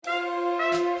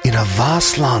in a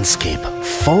vast landscape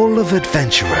full of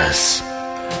adventurers.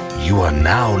 You are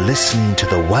now listening to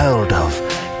the world of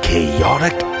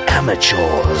chaotic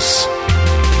amateurs.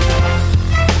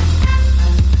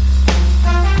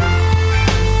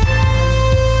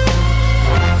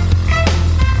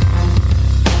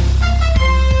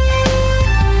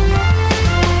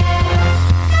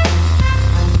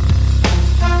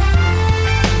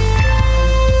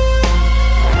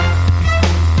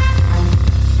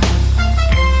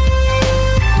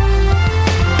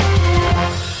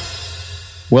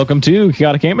 Welcome to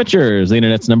Chaotic Amateurs, the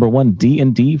internet's number one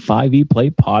D&D 5e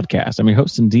play podcast. I'm your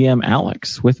host and DM,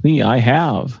 Alex. With me, I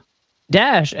have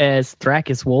Dash as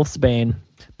Thrakis Wolfsbane,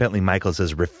 Bentley Michaels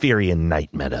as Retherian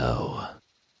Night Meadow,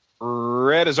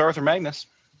 Red is Arthur Magnus,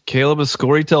 Caleb is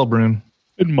Scory Telbrun,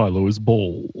 and Milo is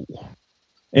Bowl.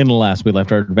 In the last we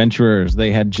left our adventurers,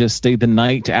 they had just stayed the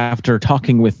night after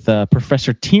talking with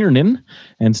Professor Tiernan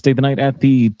and stayed the night at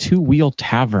the Two-Wheel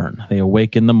Tavern. They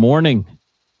awake in the morning.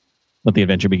 Let the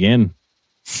adventure begin.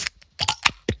 That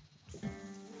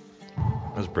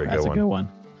was a pretty That's good a good one.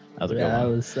 That was a good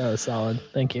one. that was solid.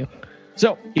 Thank you.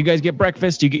 So you guys get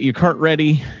breakfast. You get your cart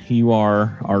ready. You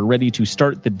are ready to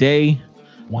start the day.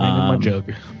 Wine in my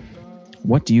jug.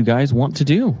 What do you guys want to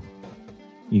do?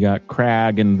 You got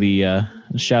Crag and the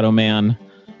Shadow Man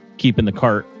keeping the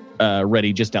cart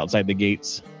ready just outside the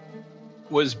gates.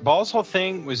 Was Ball's whole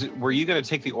thing, were you going to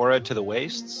take the aura to the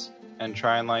wastes and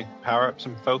try and power up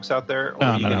some folks out there? No.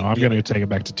 I'm going to take it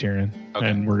back to Tyrion,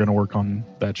 and we're going to work on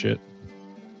that shit.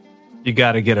 You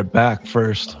got to get it back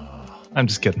first. I'm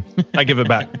just kidding. I give it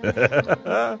back.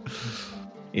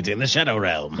 It's in the Shadow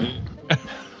Realm.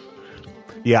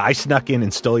 Yeah, I snuck in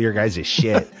and stole your guys'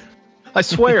 shit. I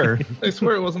swear it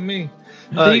wasn't me.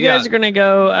 So you guys are going to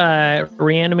go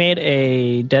reanimate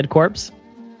a dead corpse?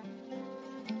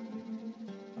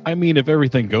 I mean, if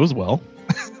everything goes well.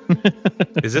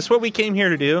 Is this what we came here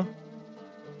to do?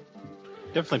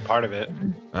 Definitely part of it.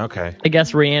 Okay. I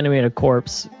guess reanimate a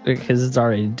corpse because it's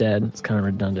already dead. It's kind of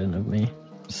redundant of me.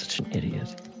 I'm such an idiot.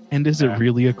 And is it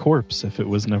really a corpse if it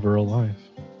was never alive?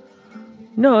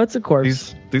 No, it's a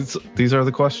corpse. These are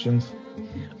the questions.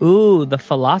 Ooh, the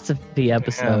philosophy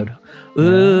episode.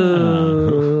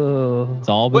 Ooh. It's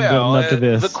all been building up to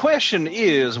this. The question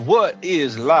is, what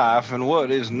is life and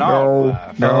what is not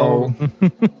life? No.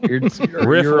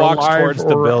 Riff walks towards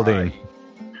the building.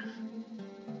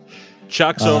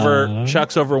 Chuck's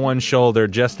over one shoulder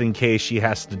just in case she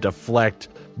has to deflect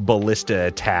ballista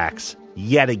attacks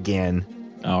yet again.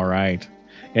 All right.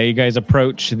 Yeah, you guys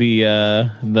approach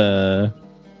the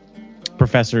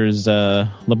professor's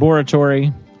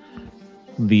laboratory.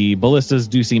 The ballistas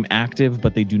do seem active,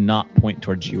 but they do not point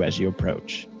towards you as you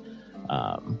approach.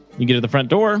 You get to the front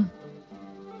door.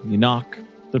 You knock.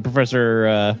 The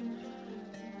professor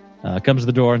comes to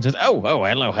the door and says, "Oh,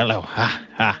 hello.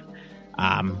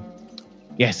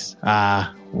 Yes.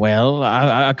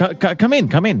 Well, come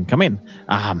in.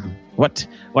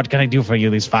 What can I do for you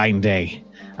this fine day?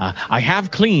 I have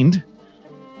cleaned."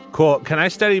 Cool. Can I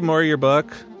study more of your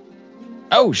book?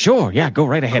 Oh, sure. Yeah, go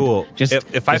right ahead. Cool.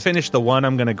 If I finish the one,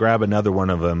 I'm going to grab another one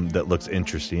of them that looks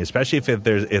interesting, especially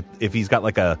if he's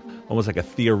got almost like a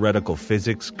theoretical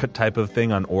physics type of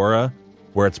thing on aura,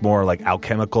 where it's more like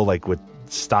alchemical, like with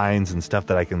steins and stuff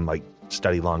that I can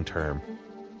study long term.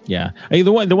 Yeah, the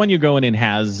one you're going in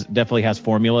definitely has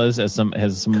formulas, has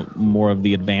some more of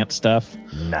the advanced stuff.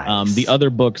 Nice. The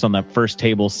other books on that first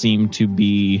table seem to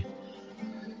be,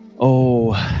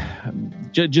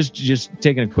 just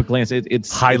taking a quick glance.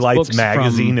 It's Highlights it's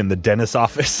magazine in the dentist's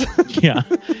office. Yeah,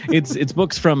 it's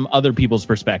books from other people's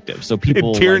perspective. So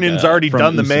people. Tiernan's already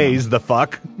done the maze. The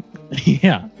fuck.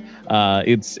 Yeah,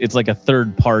 it's like a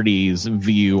third party's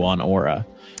view on aura.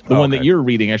 The one that you're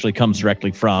reading actually comes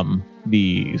directly from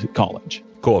the college.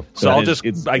 Cool. So I'll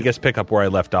just pick up where I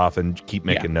left off and keep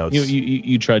making notes.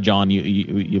 You trudge on.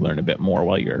 You learn a bit more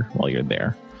while you're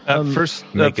there. At first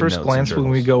glance, when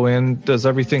we go in, does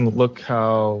everything look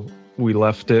how we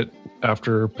left it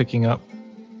after picking up?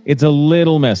 It's a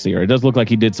little messier. It does look like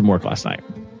he did some work last night.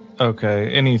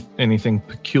 Okay. Anything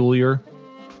peculiar?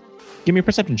 Give me a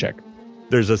perception check.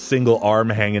 There's a single arm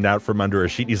hanging out from under a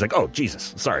sheet. He's like, "Oh,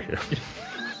 Jesus, sorry."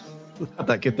 How'd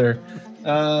that get there?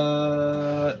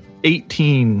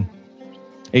 18.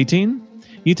 18?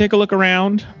 You take a look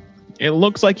around. It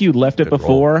looks like you left it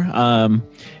before.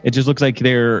 It just looks like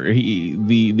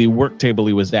the work table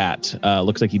he was at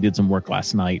looks like he did some work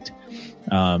last night.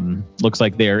 Looks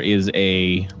like there is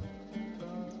an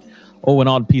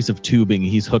odd piece of tubing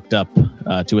he's hooked up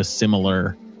to a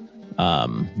similar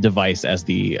device as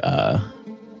the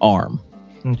arm.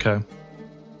 Okay.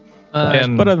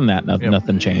 But other than that,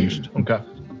 nothing changed. Okay.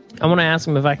 I want to ask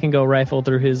him if I can go rifle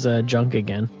through his junk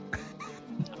again.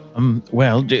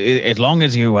 Well, as long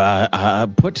as you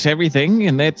put everything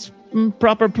in its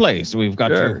proper place, we've got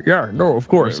to. Yeah, no, of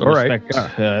course. All right.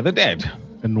 The dead.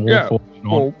 And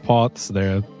not pots,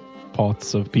 they're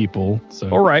pots of people. So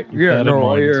all right. Yeah,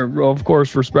 no, yeah, of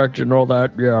course, respect and all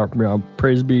that. Yeah,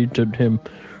 praise be to him.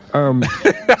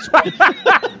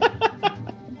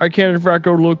 I can, in fact,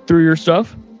 go look through your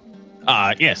stuff?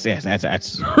 Yes,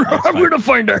 that's I'm going to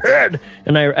find a head!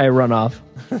 And I run off.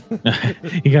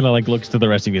 He kind of like looks to the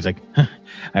rest of you. He's like,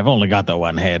 I've only got the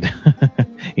one head.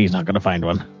 He's not going to find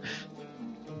one.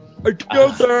 I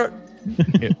got that.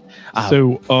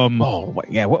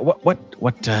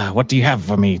 What do you have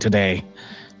for me today?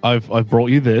 I've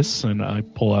brought you this, and I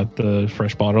pull out the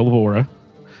fresh bottle of aura.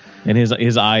 And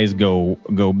his eyes go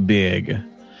big,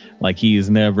 like he's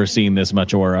never seen this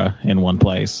much aura in one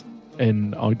place.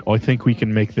 And I think we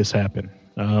can make this happen.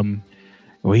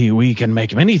 We can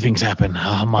make many things happen.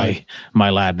 My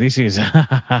lad, this is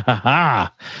okay.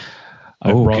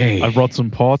 I brought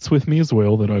some pots with me as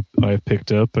well that I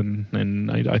picked up,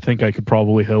 and I think I could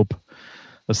probably help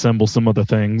assemble some other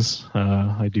things.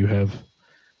 I do have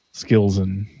skills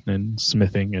in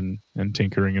smithing and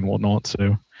tinkering and whatnot,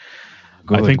 so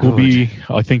I think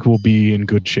we'll be in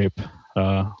good shape.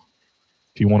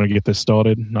 If you want to get this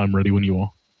started, I'm ready when you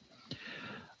are.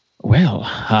 Well,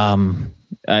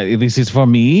 this is for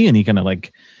me, and he kind of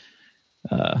like.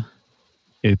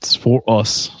 It's for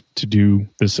us to do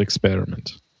this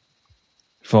experiment.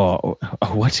 For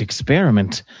what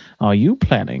experiment are you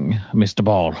planning, Mr.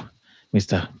 Ball,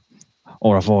 Mr.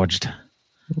 Auraforged?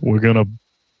 We're gonna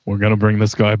bring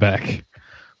this guy back.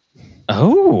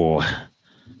 Oh,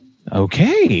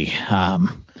 okay.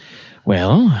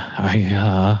 Well,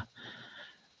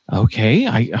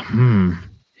 okay.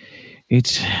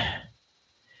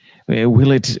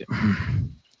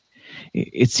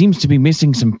 It seems to be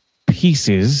missing some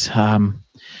pieces.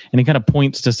 And he kind of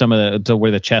points to to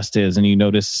where the chest is, and you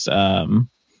notice some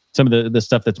of the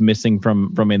stuff that's missing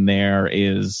from in there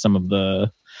is some of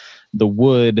the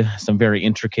wood, some very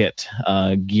intricate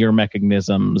gear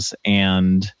mechanisms,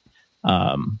 and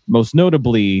most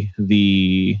notably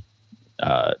the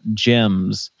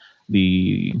gems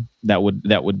that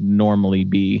would normally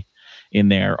be in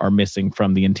there are missing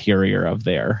from the interior of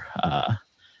there.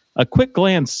 A quick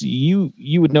glance,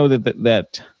 you would know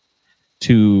that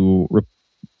to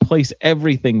replace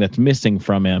everything that's missing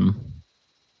from him,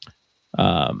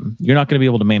 you're not going to be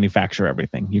able to manufacture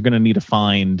everything. You're going to need to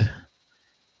find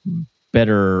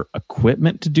better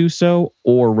equipment to do so,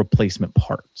 or replacement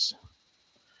parts.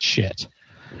 Shit.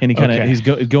 And he kind of he's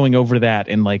going over that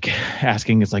and like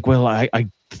asking, it's like, well, I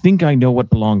think I know what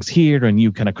belongs here, and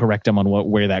you kind of correct him on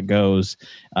where that goes.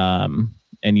 And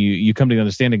you come to the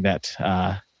understanding that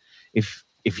if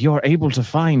you're able to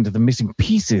find the missing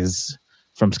pieces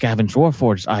from Scavenged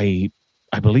Warforged, I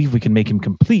believe we can make him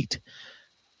complete.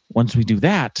 Once we do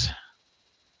that,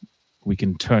 we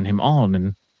can turn him on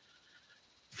and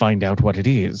find out what it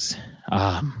is.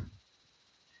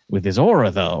 With his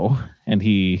aura, though, and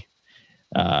he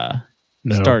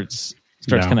starts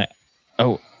kind of.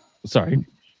 Oh, sorry.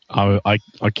 I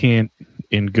can't,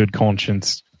 in good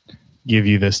conscience, give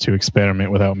you this to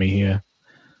experiment without me here.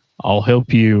 I'll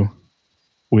help you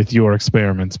with your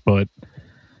experiments, but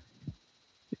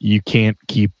you can't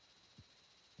keep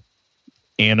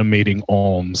animating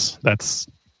alms. That's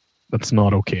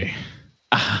not okay.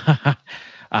 Mr.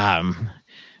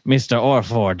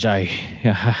 Orforge,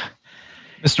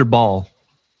 Mr. Ball.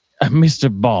 Mr.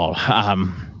 Ball.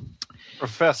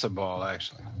 Professor Ball,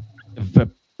 actually.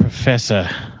 Professor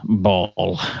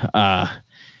Ball.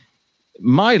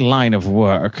 My line of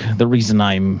work, the reason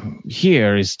I'm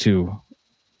here is to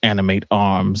animate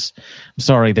arms. I'm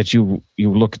sorry that you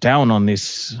look down on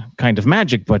this kind of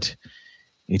magic, but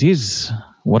it is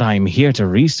what I'm here to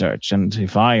research, and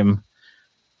if I'm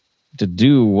to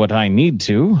do what I need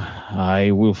to,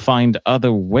 I will find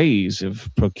other ways of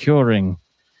procuring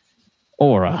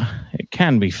aura. It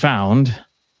can be found.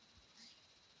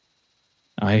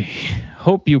 I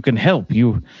hope you can help.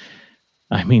 You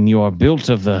are built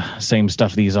of the same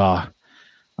stuff these are.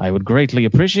 I would greatly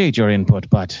appreciate your input,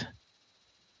 but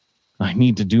I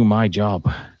need to do my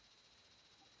job.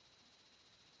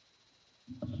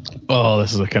 Oh,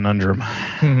 this is a conundrum.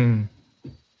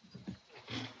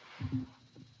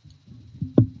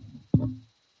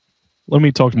 Let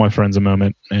me talk to my friends a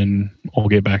moment, and I'll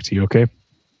get back to you, okay?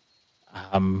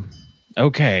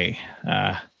 Okay.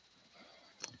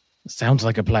 Sounds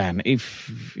like a plan.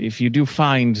 If you do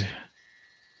find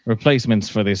replacements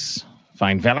for this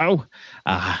fine fellow,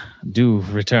 do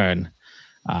return.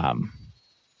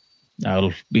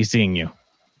 I'll be seeing you.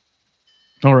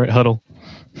 All right, Huddle.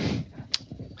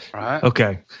 All right.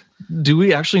 Okay. Do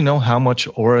we actually know how much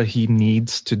aura he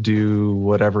needs to do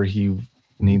whatever he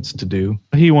needs to do?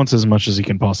 He wants as much as he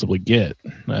can possibly get.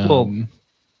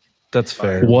 That's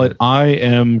fair. What I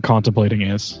am contemplating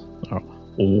is...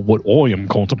 what I am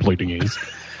contemplating is...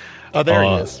 Oh, there he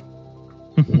is.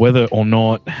 Whether or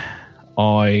not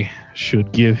I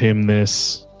should give him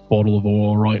this bottle of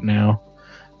oil right now,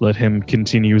 let him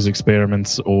continue his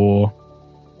experiments, or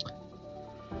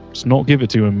just not give it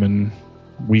to him and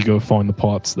we go find the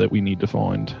parts that we need to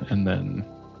find and then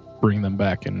bring them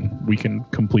back and we can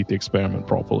complete the experiment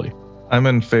properly. I'm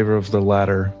in favor of the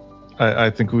latter. I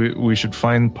think we should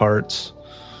find parts.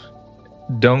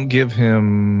 Don't give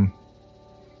him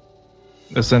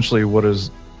essentially what is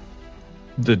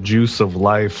the juice of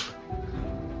life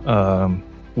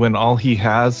when all he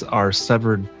has are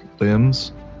severed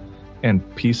limbs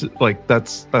and pieces. Like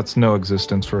that's no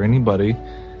existence for anybody,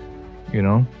 you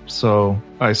know. So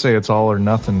I say it's all or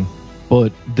nothing.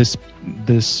 But this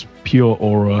pure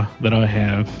aura that I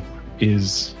have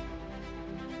it's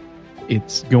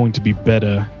going to be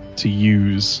better to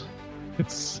use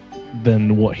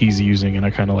than what he's using, and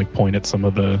I kind of like point at some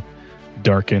of the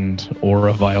darkened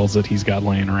aura vials that he's got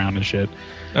laying around and shit.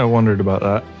 I wondered about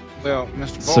that. Well,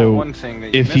 Mr. Ball, so one thing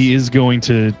that if he is going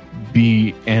to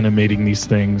be animating these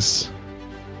things,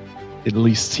 at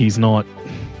least he's not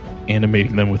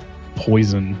animating them with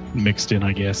poison mixed in,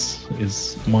 I guess,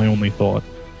 is my only thought.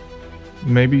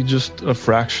 Maybe just a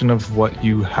fraction of what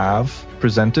you have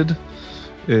presented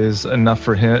is enough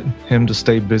for him to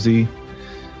stay busy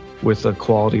with a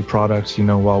quality product, you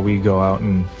know, while we go out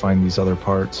and find these other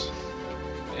parts.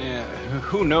 Yeah,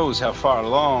 who knows how far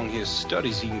along his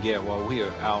studies he can get while we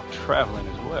are out traveling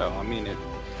as well. I mean, it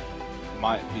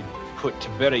might be put to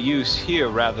better use here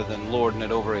rather than lording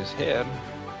it over his head.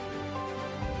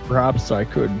 Perhaps I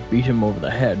could beat him over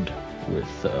the head with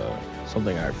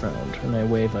something I found. And I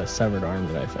wave a severed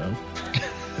arm that I found.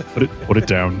 Put it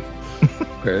down.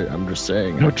 Okay, I'm just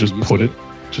saying. No, just put it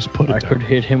down. I could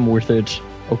hit him with it.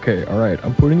 Okay, alright,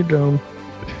 I'm putting it down.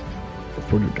 I'll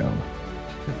put it down.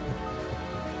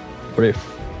 What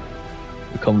if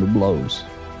we come to blows?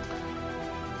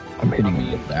 I'm hitting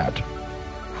you with that.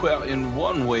 Well, in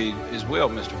one way as well,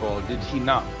 Mr. Ball, did he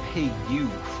not pay you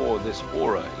for this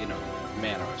aura, in a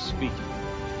manner of speaking?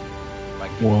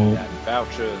 Like that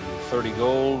voucher and 30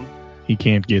 gold? He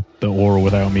can't get the aura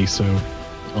without me, so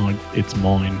it's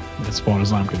mine as far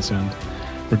as I'm concerned,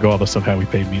 regardless of how he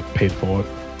paid for it.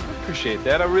 I appreciate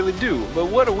that, I really do. But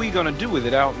what are we going to do with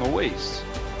it out in the wastes?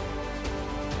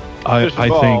 I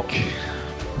think,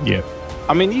 yeah.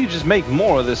 I mean, you just make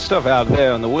more of this stuff out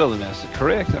there in the wilderness,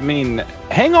 correct? I mean,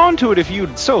 hang on to it if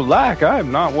you'd so like.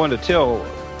 I'm not one to tell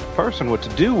a person what to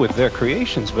do with their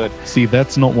creations, but... See,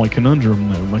 that's not my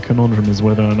conundrum, though. My conundrum is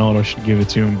whether or not I should give it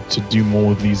to him to do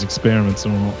more of these experiments or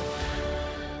not.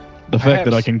 The fact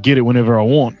that I can get it whenever I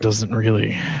want doesn't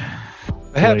really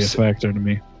play a factor to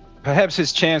me. Perhaps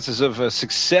his chances of a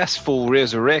successful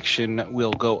resurrection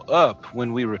will go up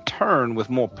when we return with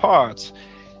more parts,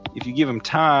 if you give him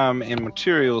time and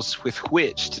materials with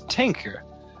which to tinker.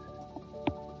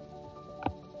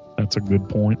 That's a good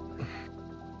point.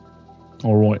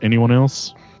 All right, anyone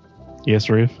else? Yes,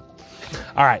 Riff?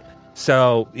 All right.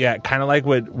 So, yeah, kind of like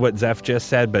what Zeph just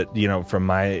said, but, you know, from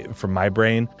my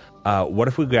brain, what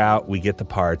if we go out, we get the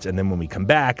parts, and then when we come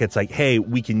back, it's like, hey,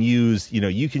 we can use, you know,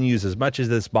 you can use as much of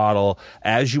this bottle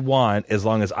as you want, as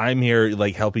long as I'm here,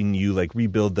 like, helping you, like,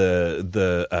 rebuild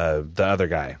the other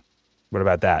guy. What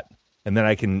about that? And then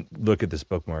I can look at this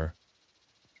book more.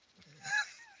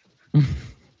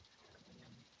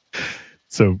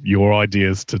 So your idea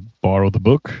is to borrow the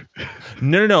book?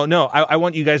 No. I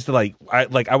want you guys to I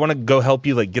want to go help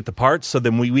you like get the parts, so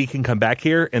then we can come back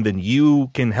here, and then you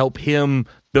can help him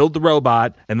build the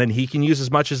robot, and then he can use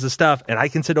as much as the stuff, and I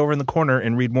can sit over in the corner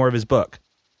and read more of his book.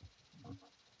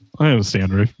 I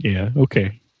understand, Riff. Yeah.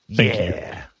 Okay. Thank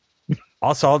you.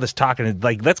 Also, all this talking,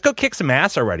 like, let's go kick some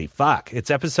ass already. Fuck.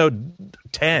 It's episode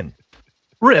 10.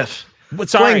 Riff.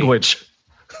 Sorry. Language.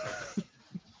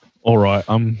 All right,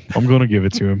 I'm going to give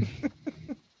it to him.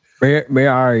 May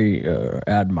I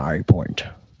add my point?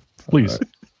 Please.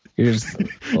 You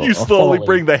slowly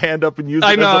bring the hand up and use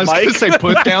it as a mic. I was going to say,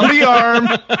 put down the arm.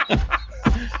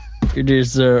 It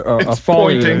is a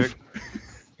folly.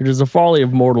 It is a folly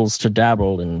of mortals to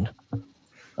dabble in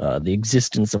the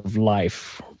existence of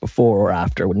life before or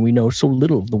after, when we know so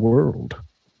little of the world.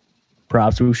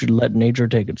 Perhaps we should let nature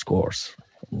take its course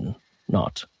and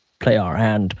not play our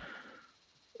hand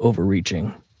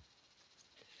overreaching.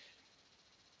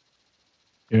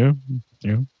 Yeah.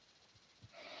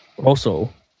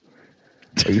 Also,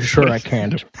 are you sure I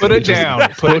can't? Put it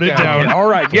down. Put it down. Yeah, all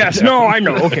right. Yes. No, I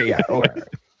know. Okay. Yeah. Okay.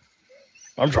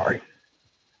 I'm sorry.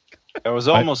 There was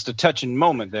almost a touching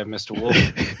moment there, Mr. Wolf.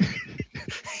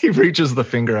 He reaches the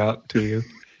finger out to you.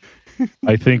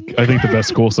 I think the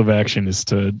best course of action is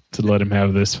to let him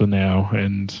have this for now,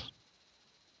 and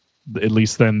at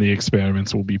least then the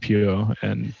experiments will be pure.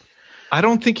 And I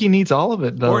don't think he needs all of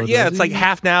it, though. Or it's like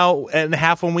half now and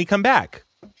half when we come back.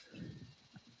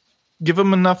 Give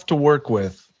him enough to work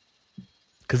with.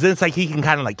 Because then it's like he can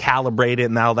kind of like calibrate it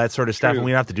and all that sort of stuff, and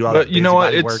we don't have to do all that. But you know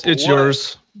what? It's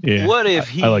yours. Yeah, What if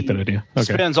he I like that idea.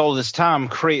 Okay. spends all this time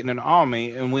creating an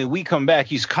army, and when we come back,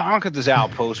 he's conquered this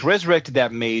outpost, resurrected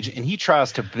that mage, and he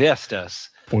tries to best us?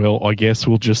 Well, I guess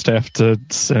we'll just have to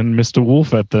send Mr.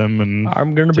 Wolf at them, and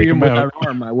I'm going to beat him with that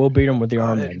arm. I will beat him with the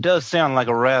arm. It does sound like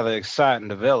a rather exciting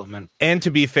development. And to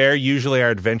be fair, usually our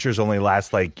adventures only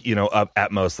last like, up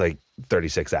at most like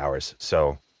 36 hours.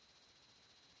 So,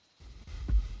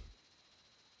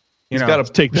 He's got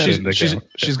to take that into account.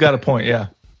 She's got a point, yeah.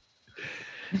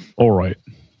 All right.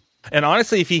 And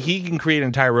honestly, if he can create an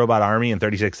entire robot army in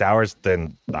 36 hours,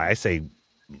 then I say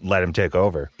let him take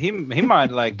over. He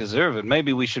might deserve it.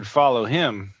 Maybe we should follow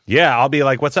him. Yeah, I'll be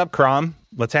like, "What's up, Crom?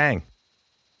 Let's hang."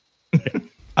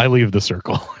 I leave the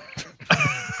circle.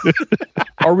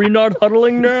 Are we not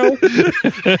huddling now?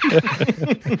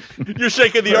 You're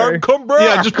shaking the arm. Come back.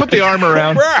 Yeah, just put the arm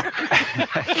around.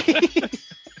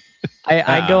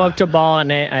 I go up to Ball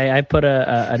and I put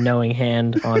a knowing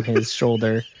hand on his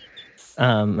shoulder,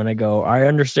 and I go, I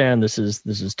understand this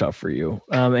is tough for you.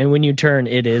 And when you turn,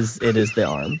 it is the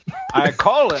arm. I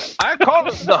call it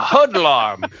the Huddle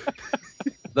Arm.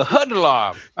 The Huddle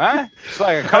Arm. Huh? It's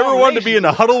like a Ever wanted to be in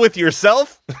a huddle with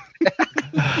yourself?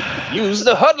 Use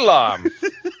the Huddle Arm.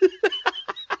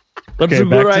 That's Okay, a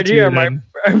good back to idea. Am Tiernan.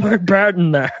 I bad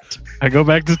in that? I go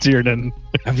back to Tiernan.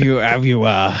 Have you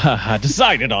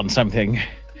decided on something?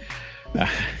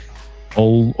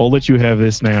 I'll let you have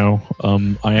this now.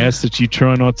 I ask that you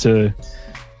try not to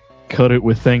cut it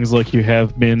with things like you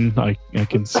have been. I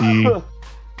can see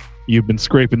you've been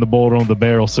scraping the board on the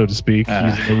barrel, so to speak,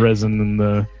 using the resin and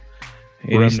the.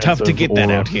 It is tough to get that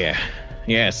out here.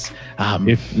 Yes. I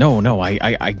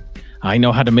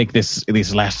know how to make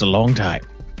this last a long time.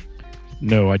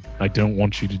 No, I don't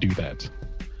want you to do that.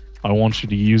 I want you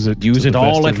to use it. Use it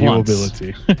all at once.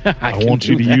 Ability. I want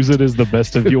you to use it as the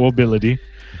best of your ability.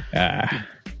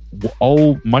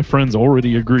 All my friends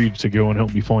already agreed to go and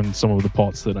help me find some of the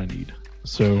parts that I need.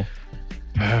 So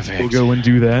Perfect. we'll go and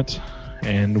do that.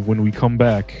 And when we come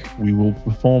back, we will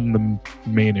perform the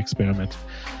main experiment.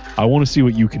 I want to see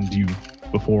what you can do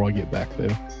before I get back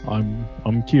there.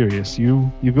 I'm curious.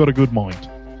 You've got a good mind,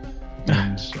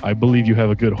 and I believe you have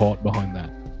a good heart behind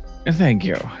that. Thank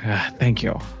you. Thank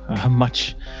you.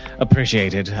 Much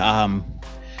appreciated. I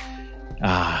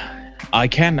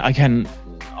can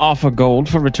offer gold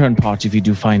for return parts if you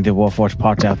do find the Warforged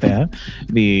parts out there.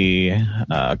 The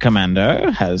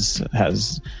commander has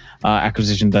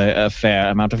acquisitioned a fair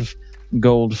amount of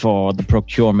gold for the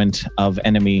procurement of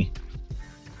enemy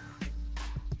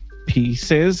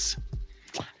pieces.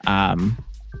 But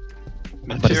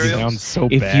Sounds so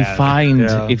if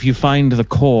bad. if you find the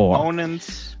core,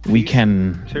 Components. we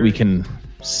can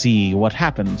see what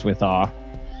happens with our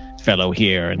fellow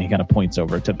here. And he kind of points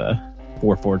over to the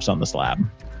Warforged on the slab.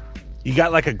 You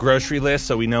got like a grocery list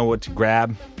so we know what to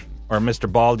grab? Or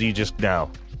Mr. Ball, do you just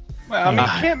know? Well, I mean,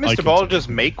 can't I Mr. can Ball tell. just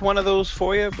make one of those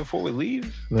for you before we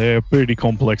leave? They're pretty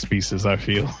complex pieces, I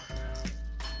feel.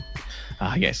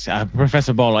 Yes,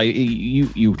 Professor Ball,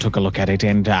 you took a look at it,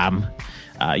 and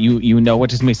you know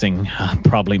what is missing,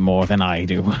 probably more than I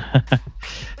do.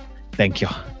 Thank you.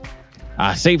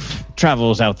 Safe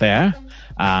travels out there.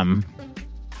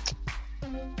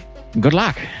 Good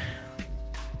luck.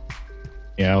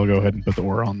 Yeah, I'll go ahead and put the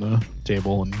ore on the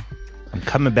table and I'm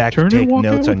coming back Turn to and take walk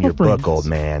notes out on with your my book, friends. old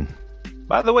man.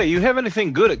 By the way, you have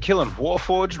anything good at killing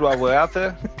Warforged while we're out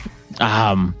there?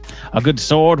 A good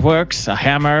sword works. A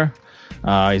hammer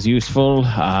is useful.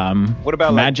 What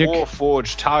about magic? like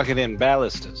Warforged targeting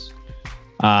ballistas?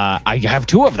 I have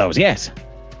 2 of those. Yes.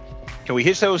 Can we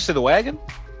hitch those to the wagon?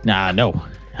 No.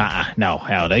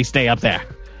 No. They stay up there.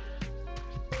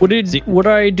 Would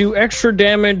I do extra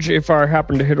damage if I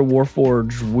happen to hit a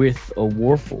Warforged with a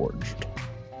Warforged?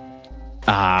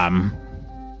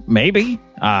 Maybe.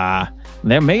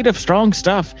 They're made of strong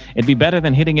stuff. It'd be better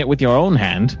than hitting it with your own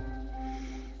hand.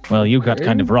 Well, you got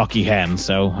kind of rocky hands,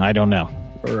 so I don't know.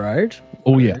 All right.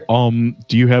 oh yeah.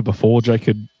 Do you have a forge I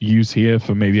could use here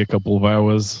for maybe a couple of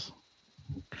hours?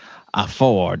 A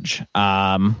forge.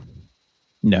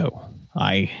 No.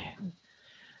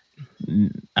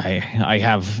 I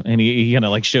have, and he kind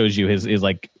of like shows you his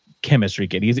like chemistry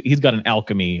kit. He's got an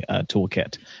alchemy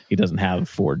toolkit. He doesn't have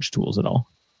forge tools at all.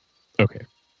 Okay.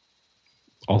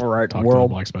 I'll All right, talk to world.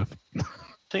 the blacksmith.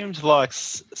 Seems like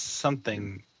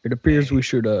something. It appears we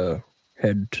should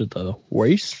head to the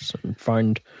wastes and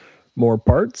find more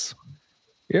parts.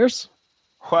 Yes?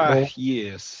 Why, Well-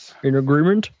 yes. In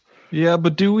agreement? Yeah,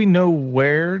 but do we know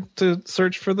where to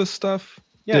search for this stuff?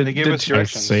 Yeah, they gave us I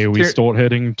directions. say we start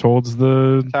heading towards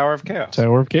the Tower of Chaos.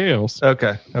 Tower of Chaos.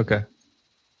 Okay.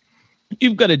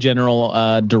 You've got a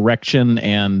general direction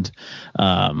and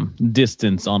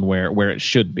distance on where it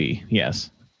should be. Yes.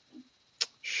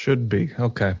 Should be.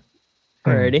 Okay.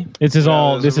 Alrighty. This is Yeah,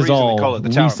 all. there's a This is reason they all call it the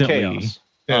Tower of recently Chaos.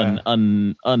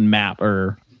 Yeah. unmapped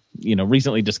or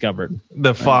recently discovered.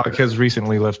 The fog has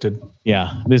recently lifted.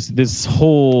 Yeah, this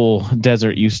whole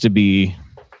desert used to be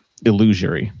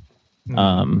illusory,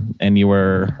 and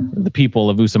the people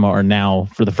of Usama are now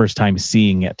for the first time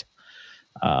seeing it.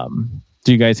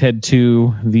 Do you guys head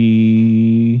to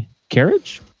the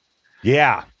carriage?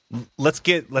 Yeah. Let's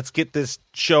get this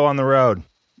show on the road.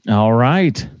 All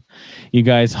right. You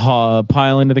guys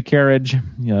pile into the carriage.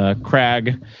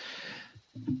 Crag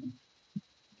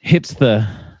hits the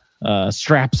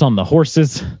straps on the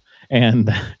horses, and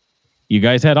you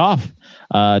guys head off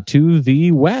to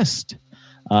the west.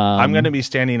 I'm going to be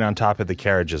standing on top of the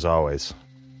carriage as always.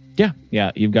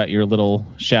 Yeah. You've got your little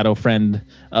shadow friend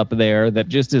up there that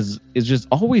just is just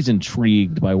always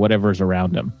intrigued by whatever's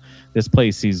around him. This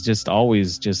place, he's just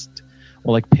always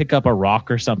will like pick up a rock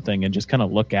or something and just kind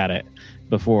of look at it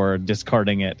before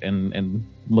discarding it and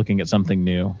looking at something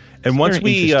new. And It's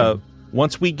very interesting.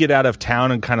 once we get out of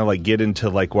town and kind of like get into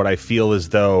like what I feel as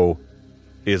though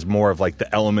is more of like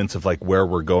the elements of like where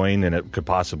we're going and it could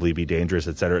possibly be dangerous,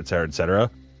 et cetera, et cetera, et cetera.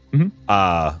 Mhm.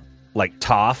 Like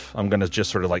Toph, I'm going to just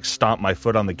sort of like stomp my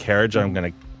foot on the carriage. I'm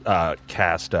going to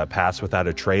cast Pass Without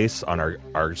a Trace on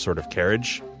our sort of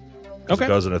carriage. Okay. It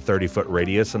goes in a 30-foot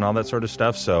radius and all that sort of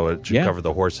stuff. So it should cover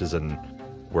the horses, and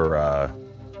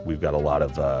we've got a lot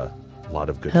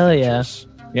of good Hell yeah. features.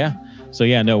 Yeah. So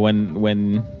yeah, no.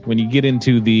 When you get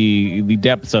into the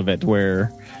depths of it,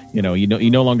 where you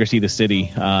no longer see the city,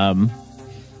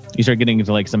 you start getting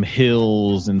into like some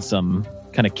hills and some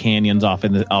kind of canyons off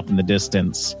in the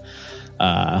distance.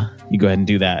 You go ahead and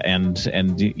do that, and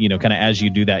kind of as you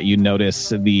do that, you notice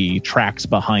the tracks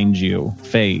behind you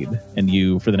fade, and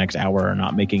you for the next hour are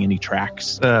not making any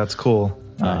tracks. That's cool.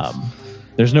 Nice.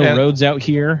 There's no And- roads out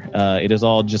here. It is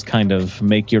all just kind of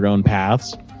make your own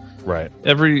paths. Right.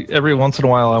 Every once in a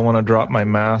while, I want to drop my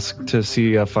mask to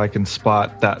see if I can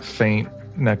spot that faint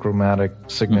necromantic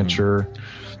signature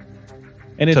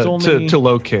And it's only to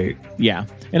locate. Yeah,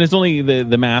 and it's only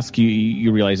the mask.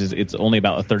 You realize it's only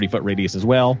about a 30-foot radius as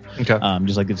well. Okay.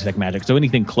 Just like the detect magic. So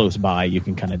anything close by, you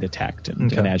can kind of detect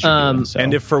and Okay. as you're doing so.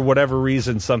 And if for whatever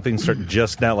reason something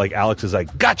just now, like Alex is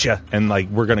like, gotcha, and like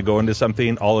we're gonna go into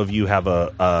something, all of you have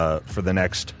for the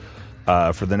next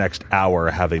hour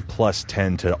have a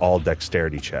 +10 to all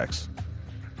dexterity checks.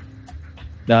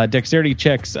 dexterity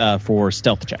checks for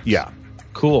stealth checks. Yeah.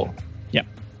 Cool. Yep.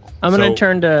 I'm going So, to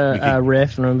turn to we could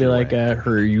Riff and I'm going to be do like,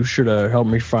 her, you should help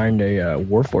me find a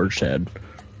Warforged head.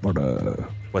 But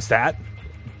What's that?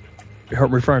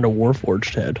 help me find a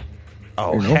Warforged head.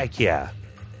 Oh, You know? heck yeah.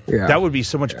 Yeah. That would be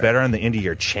so much better on the end of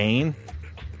your chain.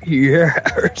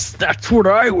 Yes, that's what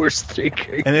I was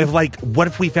thinking. And if like, what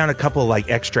if we found a couple like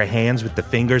extra hands with the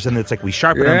fingers, and it's like we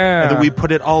sharpen them, Yeah. and then we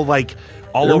put it all like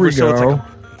all There over, we so it's go.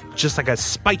 like just like a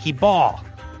spiky ball.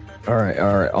 All right.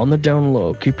 On the down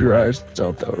low. Keep your eyes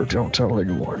out, though. Don't tell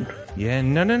anyone. Yeah,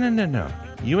 no.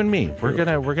 You and me, we're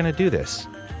gonna do this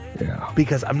Yeah.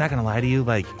 because I'm not gonna lie to you.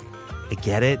 Like, I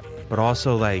get it, but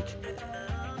also like,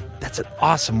 that's an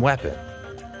awesome weapon.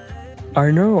 I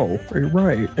know. You're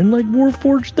right. And like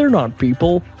Warforged, they're not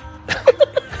people.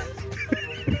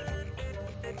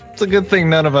 It's a good thing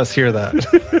none of us hear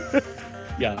that.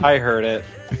 Yeah. I heard it.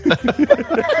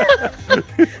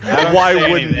 Why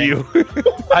say wouldn't anything. you?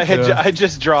 I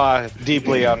just draw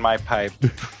deeply on my pipe.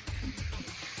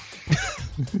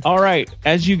 All right.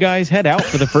 As you guys head out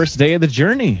for the first day of the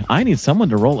journey, I need someone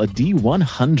to roll a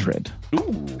D100.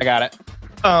 I got it.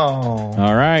 Oh,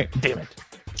 All right. Damn it.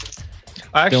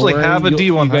 I actually Don't worry, have a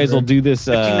you D100. guys will do this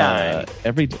 59.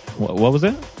 every. What was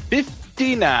it?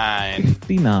 59.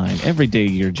 59. Every day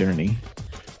of your journey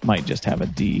might just have a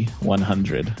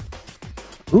D100.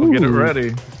 Get it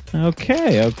ready.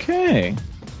 Okay.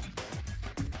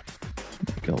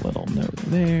 Make a little note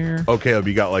there. Okay, have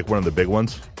you got like one of the big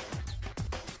ones?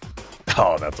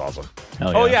 Oh, that's awesome.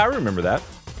 Hell Oh yeah, I remember that.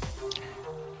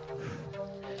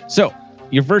 So,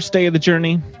 your first day of the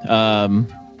journey,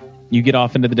 You get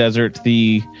off into the desert.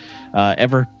 The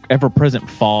ever-present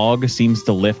fog seems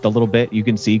to lift a little bit. You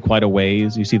can see quite a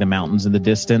ways. You see the mountains in the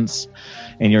distance,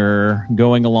 and you're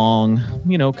going along,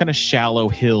 kind of shallow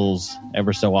hills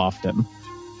ever so often.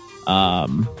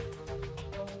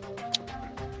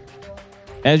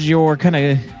 As you're kind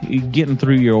of getting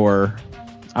through your,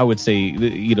 I would say,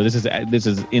 this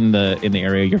is in the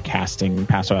area you're casting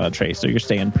pass without a trace, so you're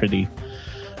staying pretty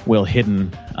well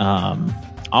hidden.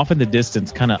 Off in the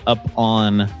distance, kind of up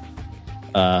on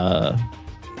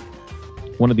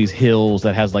one of these hills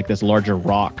that has like this larger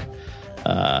rock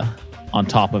on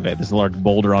top of it, this large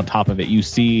boulder on top of it. You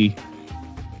see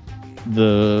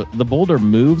the boulder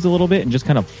moves a little bit and just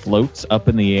kind of floats up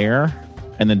in the air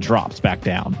and then drops back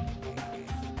down.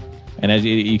 And as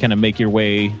you kind of make your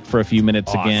way for a few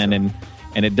minutes again,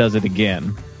 and it does it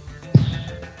again.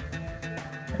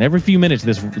 And every few minutes,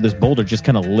 this boulder just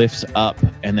kind of lifts up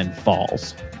and then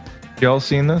falls. Y'all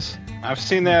seen this? I've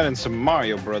seen that in some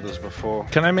Mario Brothers before.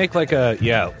 Can I make like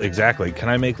exactly. Can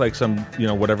I make like some,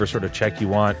 whatever sort of check you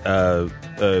want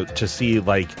to see,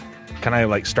 like, can I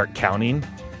like start counting?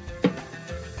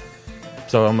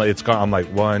 So I'm like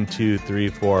 1, 2, 3,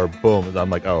 4, boom. I'm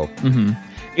like, oh. Mm-hmm.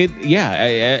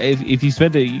 If you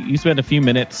spend a few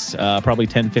minutes, probably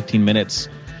 10, 15 minutes,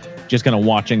 just kind of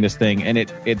watching this thing, and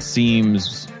it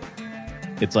seems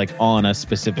it's like on a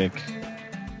specific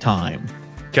time.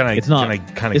 It's not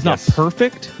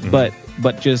perfect, mm-hmm.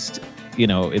 but just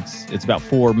it's about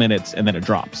 4 minutes and then it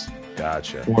drops.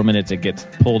 Gotcha. 4 minutes, it gets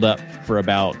pulled up for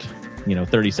about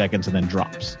 30 seconds and then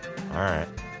drops. All right.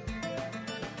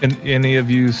 And any of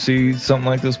you see something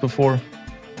like this before?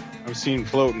 I've seen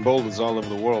floating boulders all over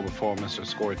the world before, Mr.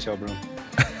 Scory Tailbroom.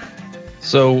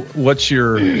 So what's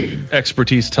your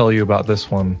expertise tell you about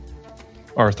this one,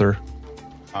 Arthur?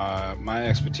 My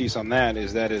expertise on that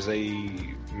is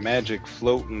a magic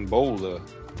floating boulder.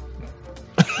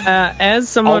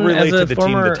 As a former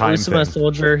Usama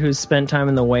soldier who's spent time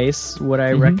in the wastes, would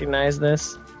I recognize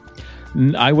this?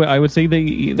 I would say that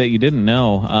you didn't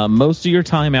know. Most of your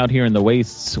time out here in the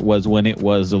wastes was when it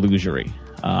was illusory.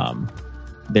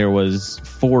 There was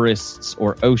forests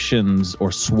or oceans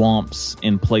or swamps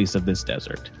in place of this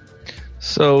desert.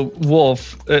 So,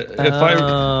 Wolf, if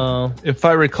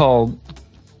I recall,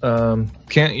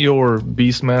 can't your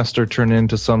Beastmaster turn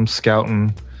into some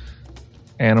scouting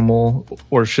animal,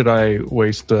 or should I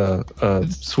waste a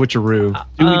switcheroo?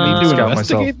 Do we need to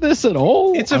investigate this at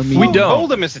all? It's we don't.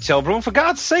 Hold it, Mr. Tailbroom. For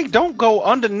God's sake, don't go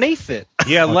underneath it.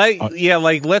 Yeah,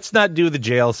 let's not do the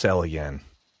jail cell again.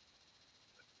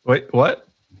 Wait, what?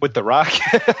 With the rock?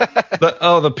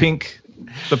 the pink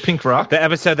rock? The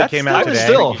episode that came out today. That's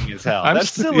still intriguing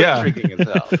as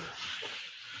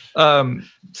hell.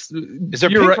 Is there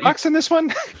pink rocks in this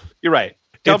one? You're right.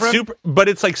 It's super, but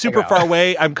it's like super far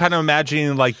away. I'm kind of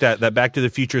imagining like that Back to the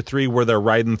Future 3 where they're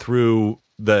riding through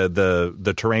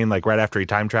the terrain like right after he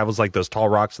time travels, like those tall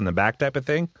rocks in the back type of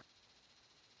thing.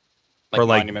 Like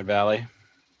Monument Valley.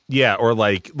 Yeah, or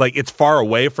like it's far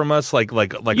away from us, like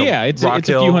it's a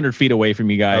few hundred feet away from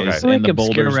you guys, okay. And the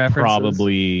boulder's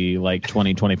probably like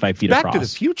 20, 25 feet across. Back to the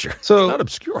Future. So it's not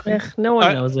obscure. No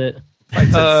one knows it.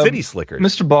 It's City Slickers.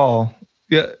 Mr. Ball,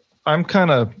 yeah, I'm kind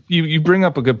of you bring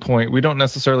up a good point. We don't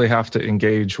necessarily have to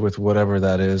engage with whatever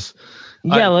that is.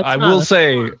 Yeah, I will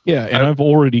say, yeah, and I've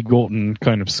already gotten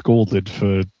kind of scolded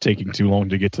for taking too long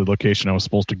to get to the location I was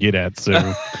supposed to get at.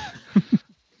 So.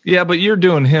 Yeah, but you're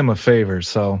doing him a favor,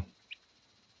 so.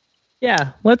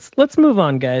 Yeah, let's move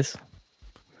on, guys.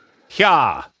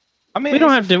 Yeah. I mean, we don't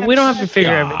have to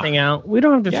figure everything out. We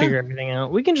don't have to figure everything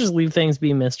out. We can just leave things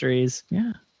be mysteries.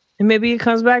 Yeah. And maybe it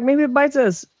comes back, maybe it bites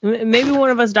us. Maybe one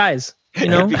of us dies,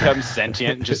 It becomes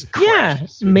sentient and just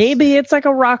crashes. Yeah, maybe it's like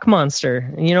a rock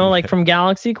monster, like from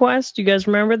Galaxy Quest. You guys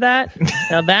remember that?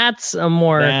 Now that's a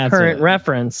more current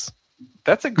reference.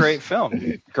 That's a great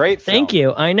film. Great film. Thank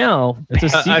you. I know.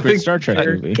 It's a secret Star Trek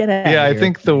movie. Get out I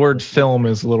think the word film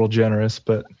is a little generous,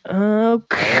 but...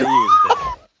 Okay.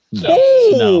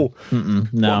 No. Fucking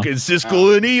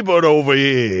Siskel and Ebert over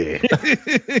here.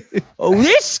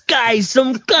 This guy's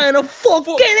some kind of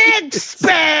fucking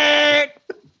expert.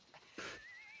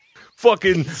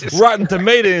 Fucking Rotten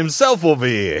Tomato himself over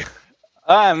here.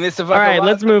 Mr. All right,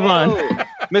 let's move on.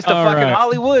 Mr. fucking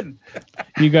Hollywood.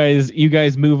 You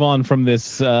guys move on from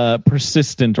this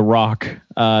persistent rock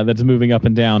that's moving up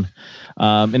and down,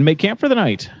 and make camp for the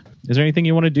night. Is there anything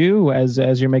you want to do as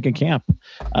you're making camp?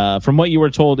 From what you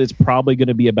were told, it's probably going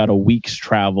to be about a week's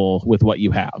travel with what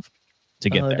you have. to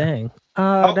get there. Dang.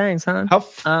 Dang, son. How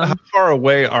far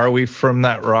away are we from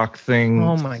that rock thing?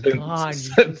 Oh my god!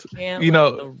 You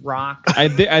know, the rock.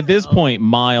 At this point,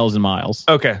 miles and miles.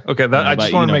 Okay. I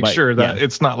just want to make sure that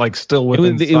it's not like still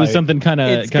within sight. It was something kind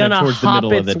of towards the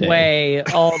middle of the day. It's gonna hop its way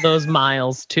all those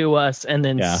miles to us and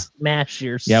then smash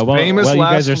your. Yeah, while you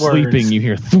guys are sleeping, you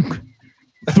hear thunk,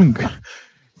 thunk,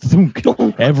 thunk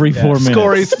every 4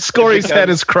 minutes. Scory's head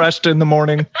is crushed in the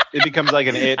morning. It becomes like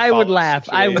an it. I would laugh.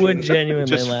 I would genuinely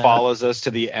just laugh. Follows us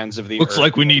to the ends of the Looks earth.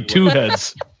 like we need 2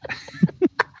 heads.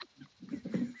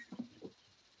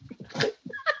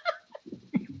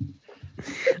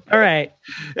 All right.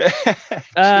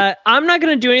 I'm not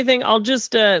going to do anything. I'll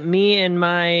just, me and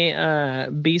my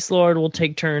Beast Lord will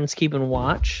take turns keeping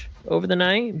watch over the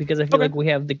night because I feel like we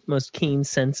have the most keen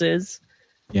senses.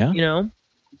 Yeah. You know?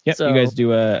 Yep. So, you guys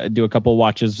do a couple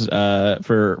watches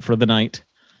for the night.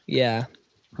 Yeah.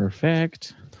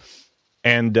 Perfect.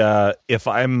 And if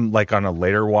I'm like on a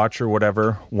later watch or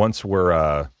whatever, once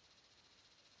we're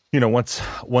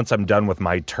once I'm done with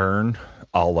my turn,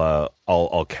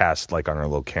 I'll cast like on our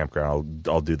little campground.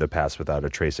 I'll do the pass without a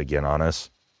trace again on us,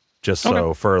 just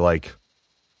so for like,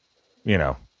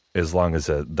 as long as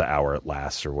the hour it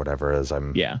lasts or whatever, as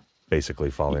I'm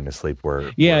basically falling asleep.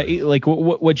 Like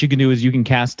what you can do is you can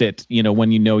cast it,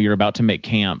 when you're about to make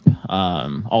camp.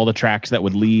 All the tracks that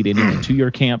would lead into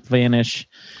your camp vanish,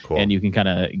 and you can kind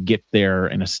of get there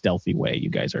in a stealthy way. You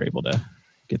guys are able to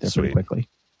get there pretty quickly.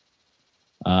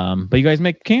 But you guys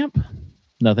make camp.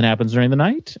 Nothing happens during the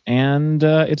night, and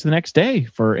it's the next day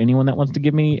for anyone that wants to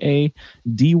give me a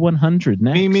D100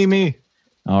 next. Me.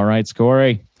 All right,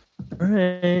 Scory. All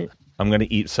right. I'm going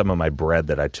to eat some of my bread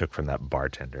that I took from that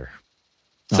bartender.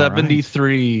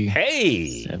 73. Right.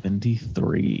 Hey!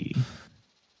 73.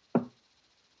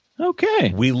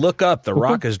 Okay. We look up. The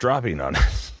rock is dropping on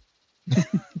us.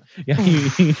 Yeah,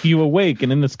 you awake,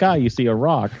 and in the sky you see a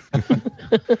rock.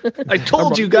 I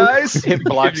told you guys. It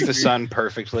blocks the sun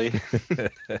perfectly.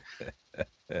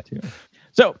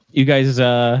 So you guys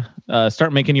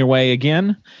start making your way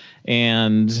again,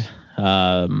 and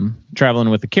traveling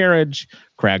with the carriage.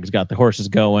 Crag's got the horses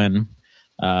going.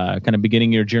 Kind of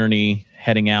beginning your journey,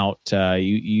 heading out.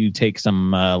 You take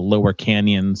some lower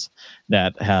canyons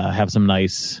that have some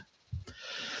nice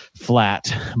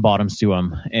flat bottoms to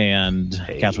them, and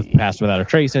pass without a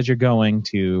trace as you're going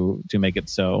to make it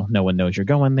so no one knows you're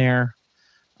going there.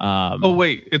 Oh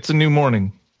wait, it's a new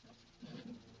morning.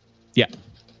 Yeah,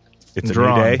 it's a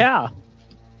new day. Yeah,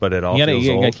 but it all you feels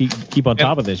old. gotta keep on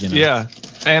top of this. Yeah,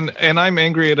 and I'm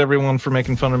angry at everyone for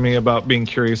making fun of me about being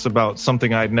curious about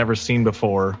something I'd never seen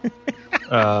before.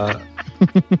 So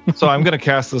I'm gonna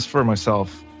cast this for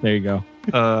myself. There you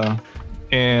go.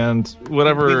 And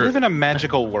whatever. We live in a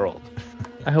magical world.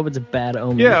 I hope it's a bad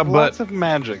omen. Yeah, There's lots of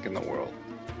magic in the world.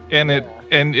 And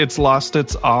it's lost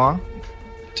its awe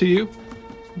to you?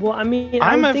 Well, I mean,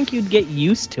 I think you'd get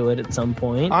used to it at some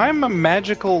point. I'm a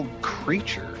magical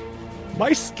creature.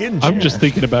 My skin. I'm just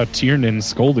thinking about Tiernan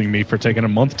scolding me for taking a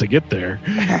month to get there.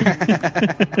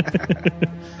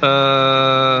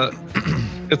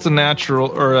 It's a natural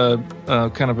or a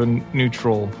kind of a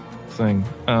neutral thing.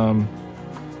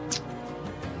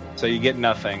 So you get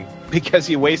nothing because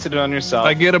you wasted it on yourself.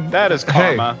 That is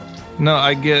karma. Hey, no,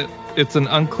 it's an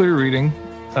unclear reading.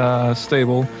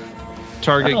 Stable.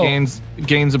 Target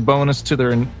gains a bonus to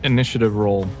their initiative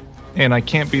roll, and I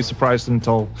can't be surprised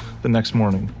until the next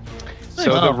morning.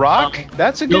 So the rock,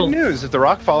 that's a good news. If the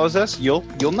rock follows us, you'll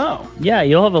know. Yeah,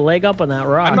 you'll have a leg up on that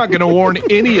rock. I'm not going to warn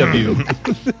any of you.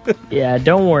 Yeah,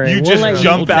 don't worry. You just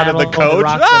jump out of the coach.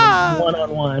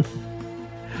 One-on-one.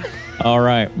 All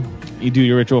right. You do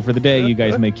your ritual for the day. You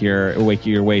guys make your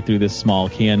way through this small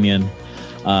canyon.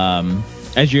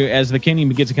 As the canyon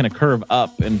begins to kind of curve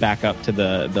up and back up to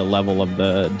the level of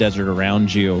the desert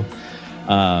around you,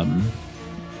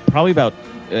 probably about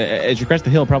as you crest the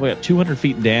hill, probably about 200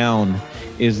 feet down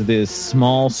is this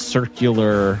small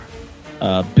circular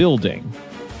building.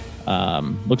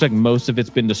 Looks like most of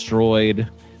it's been destroyed.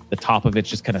 The top of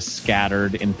it's just kind of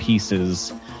scattered in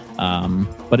pieces.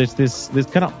 But it's this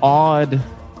kind of odd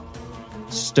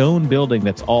stone building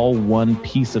that's all one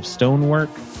piece of stonework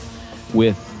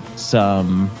with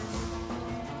some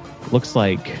looks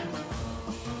like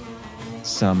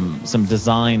some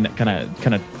design that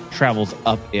kind of travels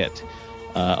up it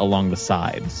along the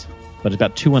sides, but it's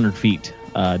about 200 feet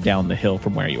down the hill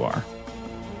from where you are.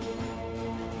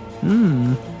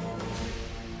 Nice.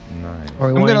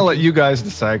 I'm gonna let you guys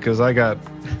decide because I got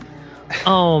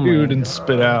food and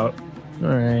spit out. All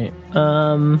right.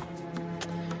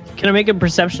 Can I make a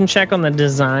perception check on the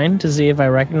design to see if I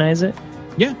recognize it?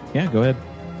 Yeah, go ahead.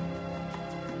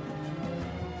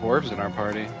 dwarves in our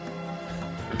party.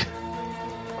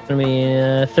 I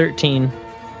mean, 13.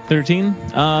 13.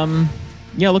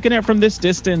 Yeah, looking at it from this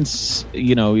distance,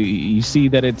 you see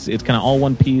that it's kind of all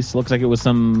one piece. Looks like it was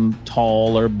some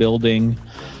taller building.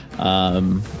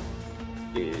 From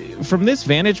this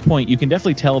vantage point, you can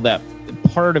definitely tell that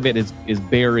part of it is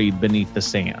buried beneath the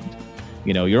sand.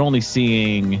 You're only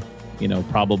seeing,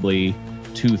 probably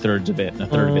 2/3 of it, and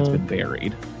 1/3 of it's been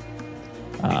buried.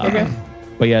 Okay.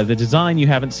 But yeah, the design you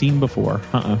haven't seen before.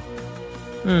 All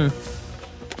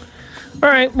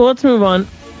right, well, let's move on.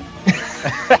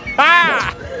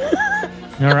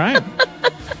 All right.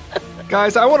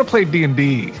 Guys, I want to play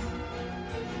D&D.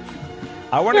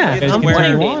 I want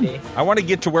to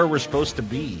get to where we're supposed to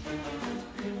be.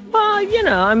 Well,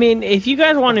 I mean, if you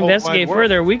guys want to investigate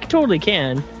further, we totally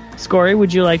can. Scory,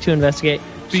 would you like to investigate?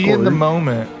 Be in the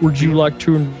moment. Would you like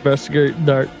to investigate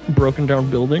that broken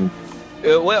down building?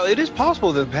 Well, it is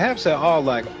possible that perhaps there are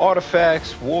like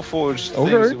artifacts, warforged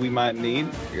things that we might need.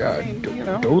 Yeah,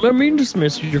 don't let me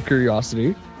dismiss your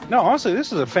curiosity. No, honestly,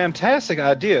 this is a fantastic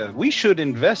idea. We should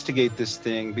investigate this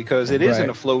thing because it isn't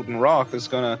a floating rock that's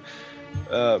going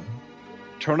to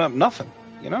turn up nothing.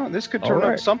 This could turn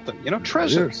up something.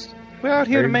 Treasures. We're out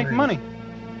here to make money.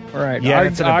 All right. Yeah,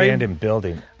 it's an abandoned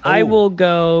building. I will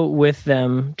go with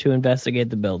them to investigate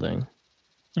the building.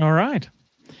 All right.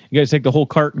 You guys take the whole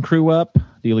cart and crew up?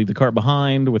 Do you leave the cart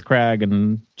behind with Crag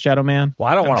and Shadow Man? Well,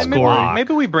 I don't want to walk.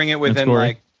 Maybe we bring it within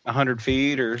like 100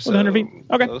 feet or so. 100 feet?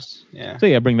 Okay. Close. Yeah. So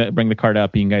yeah, bring the cart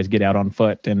up. You guys get out on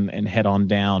foot and head on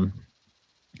down.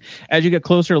 As you get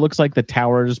closer, it looks like the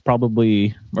towers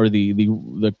probably, or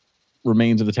the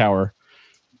remains of the tower,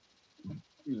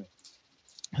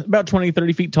 about 20,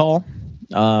 30 feet tall.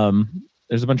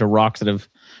 There's a bunch of rocks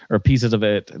or pieces of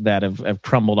it that have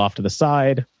crumbled off to the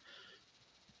side.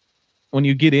 When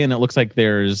you get in, it looks like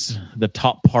there's the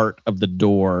top part of the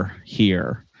door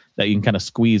here that you can kind of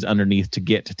squeeze underneath to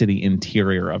get to the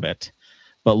interior of it.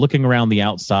 But looking around the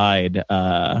outside,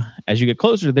 as you get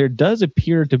closer, there does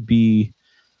appear to be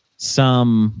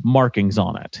some markings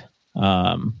on it.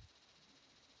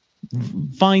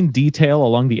 Fine detail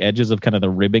along the edges of kind of the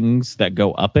ribbings that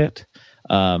go up it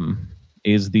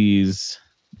is these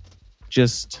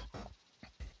just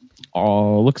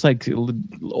looks like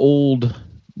old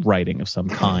writing of some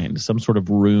kind, some sort of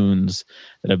runes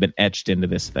that have been etched into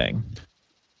this thing.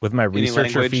 With my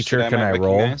researcher feature, can I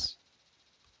roll?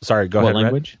 Sorry, go ahead. What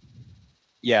language?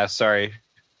 Yeah, sorry.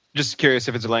 Just curious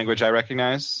if it's a language I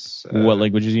recognize. What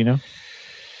languages do you know?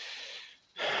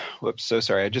 Whoops, so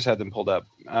sorry. I just had them pulled up.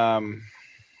 Oh,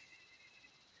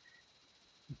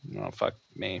 fuck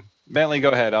me. Bentley, go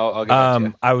ahead. I'll get back to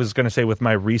you. I was going to say with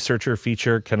my researcher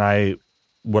feature, can I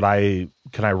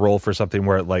roll for something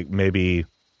where like maybe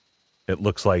it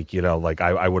looks like, like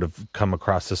I would have come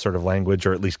across this sort of language,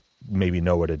 or at least maybe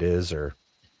know what it is, or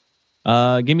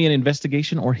give me an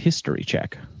investigation or history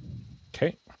check.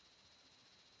 Okay.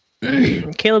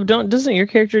 Caleb, doesn't your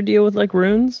character deal with like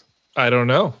runes? I don't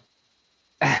know.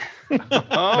 That's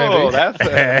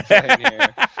a thing here.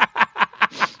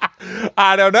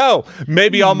 I don't know.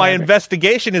 Maybe all my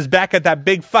investigation is back at that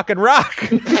big fucking rock.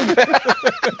 All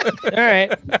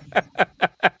right.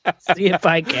 See if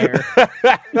I care.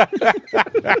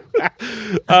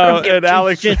 And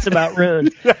Alex shits about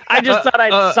runes. I just thought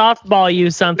I'd softball you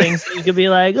something so you could be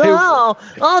like, "Oh,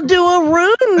 I'll do a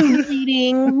rune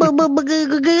reading."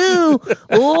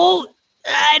 Oh,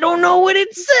 I don't know what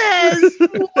it says.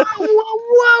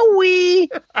 Wowie.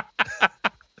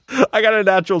 I got a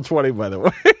natural 20, by the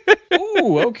way.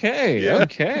 Ooh, okay,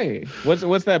 okay.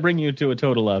 What's that bring you to a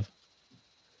total of?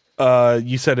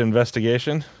 You said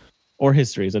investigation or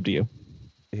history is up to you.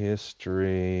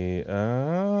 History.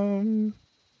 Where?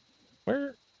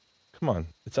 Come on,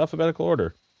 it's alphabetical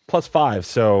order. +5,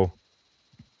 so.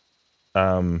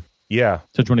 Yeah.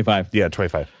 So 25. Yeah,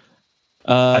 25.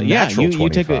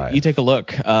 You take a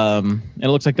look. It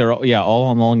looks like they're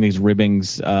all along these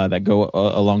ribbings that go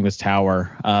along this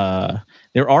tower.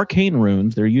 They're arcane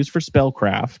runes. They're used for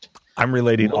spellcraft. I'm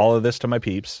relating all of this to my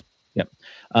peeps. Yep.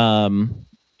 And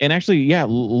actually,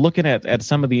 looking at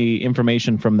some of the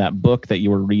information from that book that you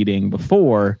were reading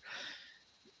before,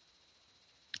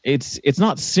 it's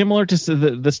not similar to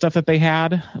the stuff that they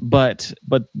had, but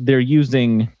they're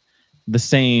using the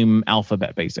same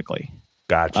alphabet basically.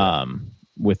 Gotcha.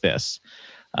 With this,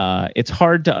 it's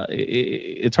hard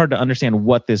to understand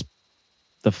what the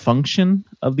function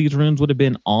of these runes would have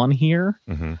been on here.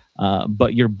 Mm-hmm.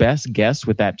 But your best guess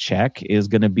with that check is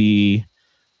going to be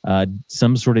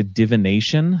some sort of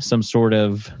divination, some sort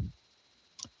of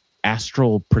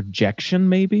astral projection,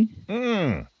 maybe.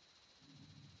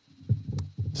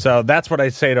 So that's what I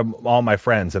say to all my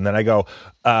friends. And then I go,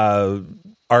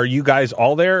 are you guys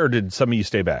all there, or did some of you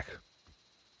stay back?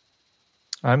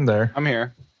 I'm there. I'm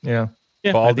here. Yeah.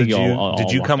 Ball, did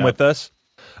you come with us?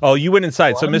 Oh, you went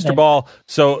inside. So, Mr. Ball,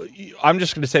 so I'm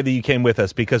just going to say that you came with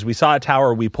us because we saw a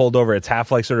tower. We pulled over. It's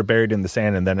half like sort of buried in the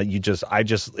sand. And then I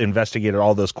just investigated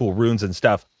all those cool runes and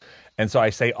stuff. And so I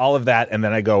say all of that. And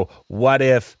then I go, what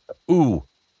if,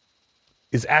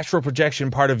 is astral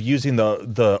projection part of using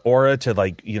the aura to,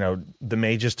 like, you know, the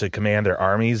mages to command their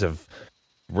armies of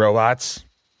robots?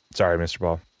 Sorry, Mr.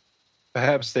 Ball.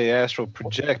 Perhaps they astral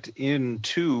project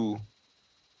into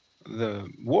the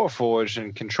Warforged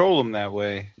and control them that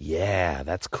way. Yeah,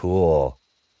 that's cool.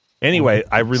 Anyway,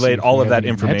 I relayed all of that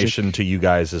information to you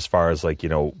guys as far as, like, you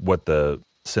know, what the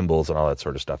symbols and all that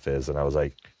sort of stuff is. And I was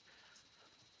like,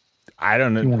 I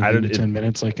don't know. You want to give me 10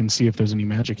 minutes? I can see if there's any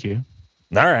magic here.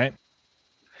 All right.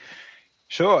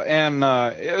 Sure. And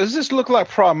does this look like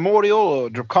primordial or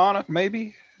draconic,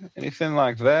 maybe? Anything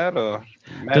like that? Or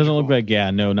magical? Doesn't look like,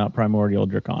 no, not primordial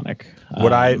draconic.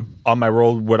 Would I, on my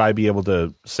roll, would I be able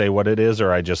to say what it is,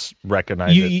 or I just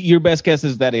recognize it? Your best guess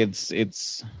is that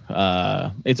it's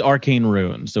arcane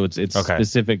runes, so it's okay.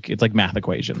 Specific. It's like math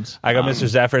equations. I got Mr.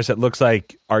 Zephyrus. It looks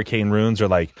like arcane runes are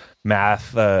like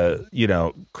math,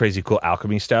 crazy cool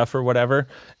alchemy stuff or whatever.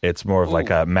 It's more of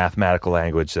like a mathematical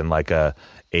language than like a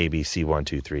ABC 1,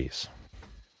 2, 3s.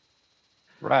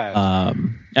 Right.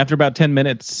 After about 10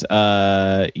 minutes,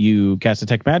 you cast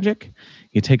Detect Magic.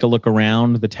 You take a look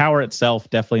around. The tower itself,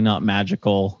 definitely not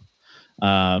magical.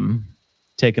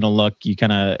 Taking a look, you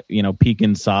kind of, peek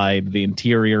inside the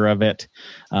interior of it.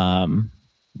 And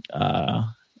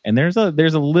there's a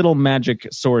little magic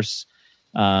source.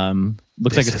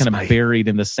 Looks like it's kind of buried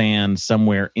in the sand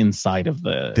somewhere inside of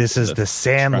the. This is the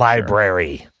sand structure.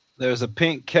 Library. There's a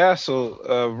pink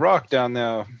castle rock down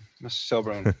there, Mr.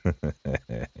 Selbrun.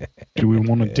 Do we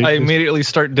want to dig? I immediately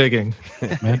start digging.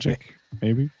 Magic,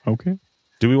 maybe. Okay.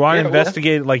 Do we want to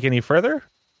investigate like any further?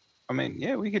 I mean,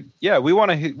 yeah, we could. Yeah, we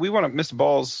want to Mr.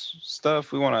 Ball's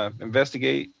stuff. We want to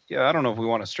investigate. Yeah, I don't know if we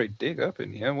want to straight dig up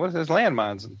in here. What is there's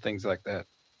landmines and things like that?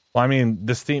 Well, I mean,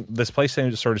 this place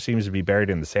sort of seems to be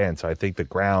buried in the sand, so I think the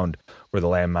ground where the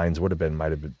landmines would have been might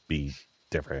have be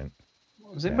different.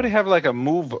 Does anybody have like a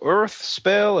move earth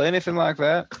spell, anything like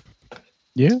that?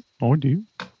 Yeah, I do.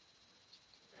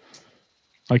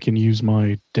 I can use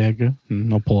my dagger,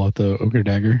 and I'll pull out the ogre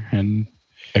dagger and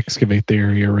excavate the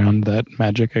area around that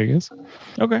magic, I guess.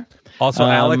 Okay. Also,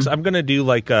 Alex, I'm going to do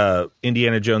like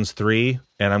Indiana Jones 3,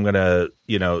 and I'm going to,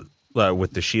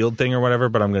 with the shield thing or whatever,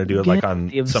 but I'm going to do it like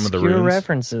on some of the runes.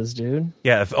 References, dude.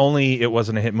 Yeah, if only it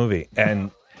wasn't a hit movie.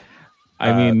 And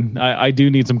I mean, I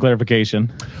do need some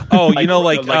clarification. Oh, like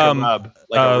a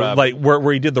rub.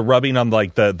 Where he did the rubbing on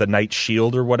like the knight's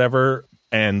shield or whatever,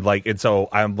 and so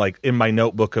I'm like in my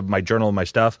notebook of my journal and my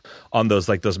stuff on those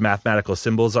mathematical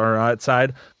symbols are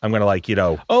outside. I'm gonna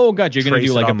Oh, God, you're gonna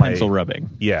do like a pencil rubbing.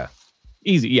 Yeah.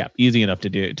 Easy enough to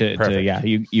do.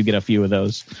 You get a few of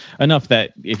those, enough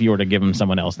that if you were to give them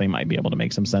someone else, they might be able to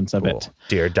make some sense of it.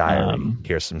 Dear diary,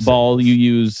 here's some Ball. symbols. You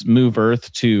use move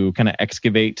earth to kind of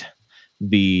excavate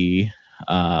the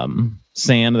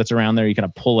sand that's around there. You kind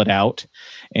of pull it out,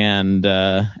 and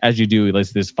as you do,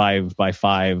 this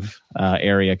 5x5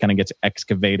 area kind of gets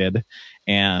excavated,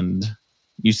 and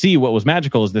you see what was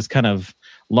magical is this kind of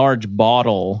large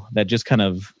bottle that just kind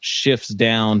of shifts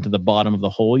down to the bottom of the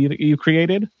hole you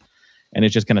created, and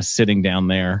it's just kind of sitting down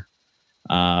there.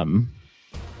 Go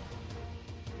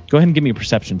ahead and give me a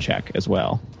perception check as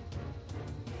well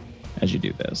as you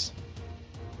do this.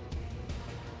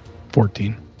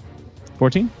 14.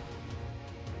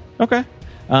 Okay.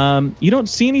 You don't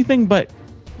see anything, but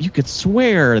you could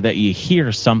swear that you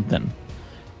hear something,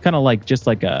 kind of like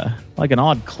an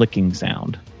odd clicking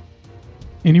sound.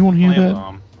 Anyone hear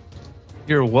that?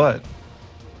 Hear what?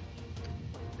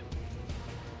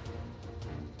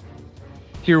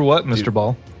 Hear what, Mr.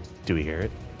 Ball? Do we hear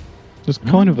it? Just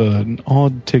kind of an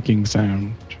odd ticking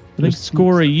sound. I think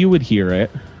Scory, you would hear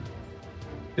it.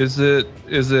 Is it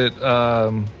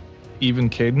even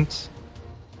cadence?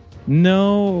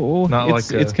 No,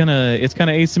 it's kind of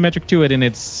asymmetric to it, and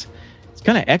it's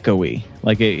kind of echoey.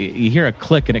 Like you hear a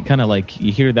click, and it kind of like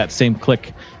you hear that same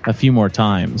click a few more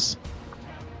times.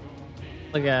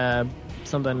 Like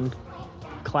something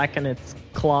clacking its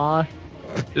claw.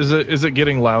 Is it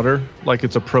getting louder? Like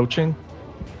it's approaching?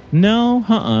 No,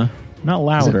 not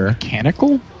louder. Is it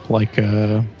mechanical? Like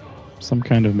some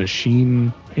kind of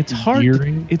machine? It's hard.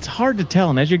 It's hard to tell,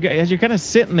 and as you're kind of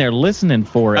sitting there listening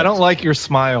for it. I don't like your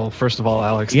smile, first of all,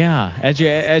 Alex. Yeah, as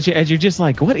you're just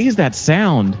like, what is that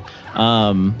sound?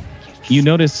 You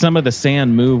notice some of the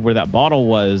sand move where that bottle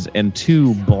was, and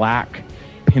 2 black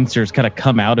pincers kind of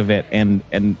come out of it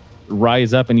and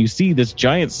rise up, and you see this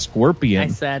giant scorpion.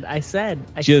 I said.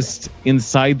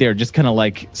 Inside there, just kind of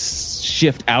like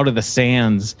shift out of the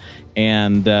sands.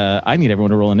 And I need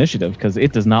everyone to roll initiative because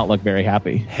it does not look very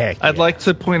happy. Heck, I'd like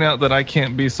to point out that I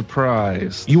can't be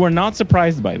surprised. You are not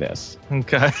surprised by this.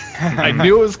 Okay. I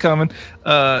knew it was coming.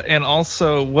 And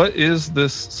also, what is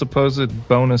this supposed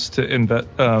bonus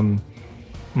to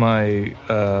my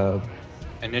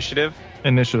Initiative?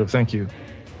 Initiative? Thank you.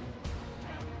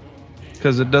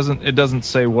 Because it doesn't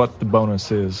say what the bonus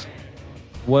is.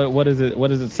 What is it? What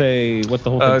does it say? What's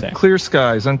the whole thing say? Clear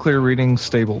skies, unclear reading,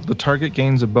 stable. The target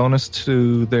gains a bonus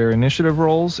to their initiative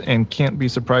rolls and can't be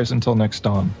surprised until next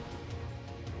dawn.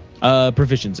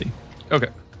 Proficiency. Okay,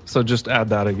 so just add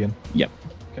that again. Yep.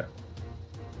 Okay.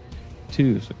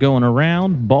 2. So going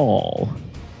around, ball.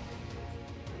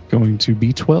 Going to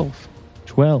be 12.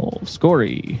 12.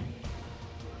 Scory.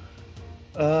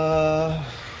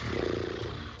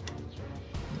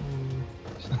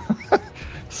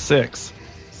 6.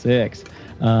 6.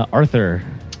 Arthur.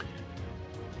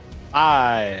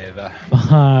 5.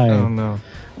 5. Oh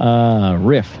no.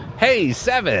 Riff. Hey,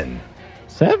 7.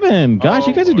 7. Gosh,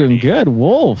 you guys are doing good.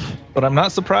 Wolf. But I'm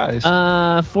not surprised.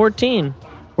 14.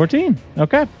 14.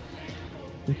 Okay.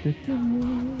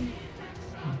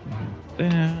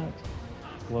 That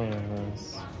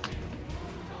plus.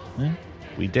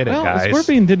 We did it, Well, guys.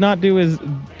 Scorpion did not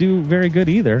do very good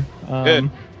either.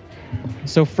 Good.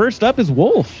 So first up is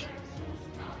Wolf.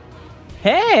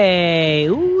 Hey,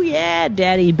 ooh yeah,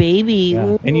 daddy baby.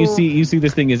 Yeah. And you see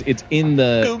this thing it's in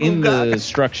the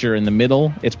structure in the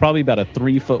middle. It's probably about a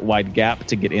 3-foot wide gap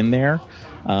to get in there.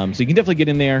 So you can definitely get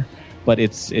in there, but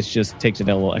it's just takes a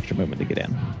little extra movement to get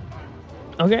in.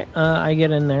 Okay, I get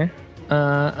in there.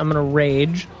 I'm gonna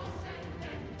rage.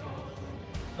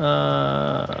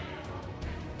 And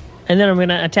then I'm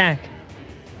gonna attack.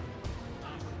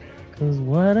 Cause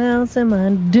what else am I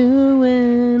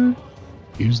doing?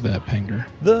 Use that pinger.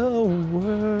 The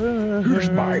world. Here's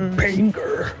my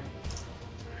pinger.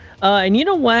 And you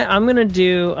know what? I'm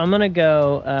gonna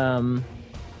go.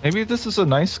 Maybe this is a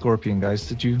nice scorpion, guys.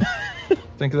 Did you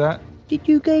think of that? Did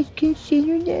you guys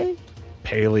consider that?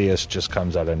 Peleus just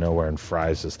comes out of nowhere and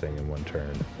fries this thing in one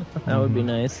turn. That would be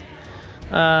nice.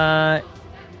 I'm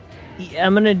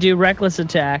gonna do reckless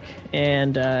attack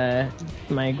and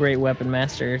my great weapon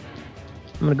master.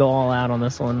 I'm gonna go all out on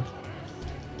this one.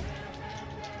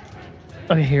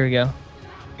 Okay, here we go.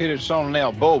 Hit it on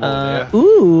now, Bobo. Yeah.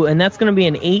 Ooh, and that's gonna be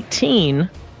an 18.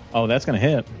 Oh, that's gonna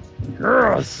hit.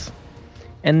 Yes.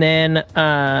 And then,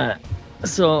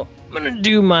 so I'm gonna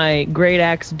do my great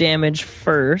axe damage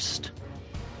first,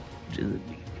 which is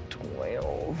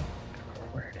 12.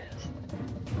 Where it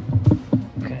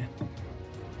is? Okay.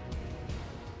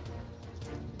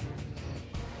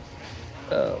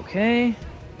 Okay.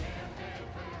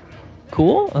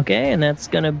 Cool. Okay, and that's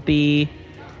gonna be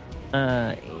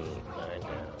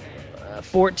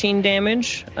 14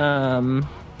 damage. 10,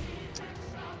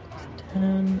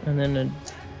 and then a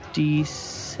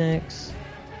D6.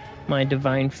 My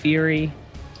Divine Fury.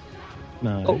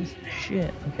 Nice. Oh,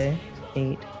 shit. Okay.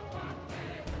 8.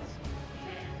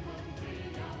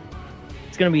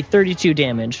 It's going to be 32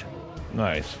 damage.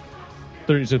 Nice.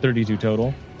 32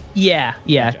 total. Yeah,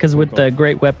 Gotcha. because with the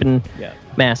Great Weapon Yeah.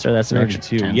 Master, that's an extra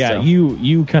 32. 10. Yeah, so.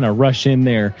 you kind of rush in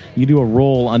there. You do a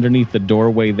roll underneath the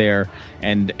doorway there,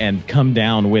 and come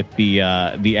down with the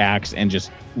axe, and just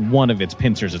one of its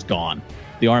pincers is gone.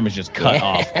 The arm is just cut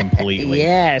off completely.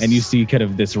 Yes. And you see kind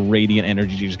of this radiant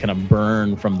energy just kind of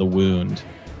burn from the wound.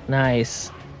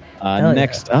 Nice.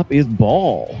 Next up is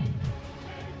Ball.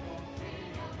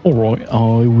 All right,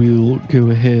 I will go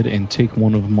ahead and take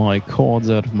one of my cards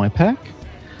out of my pack.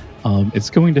 It's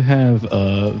going to have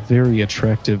a very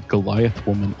attractive Goliath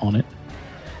woman on it,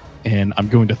 and I'm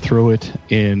going to throw it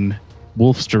in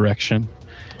Wolf's direction.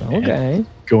 Okay.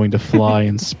 Going to fly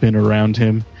and spin around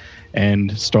him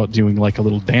and start doing like a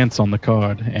little dance on the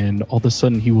card, and all of a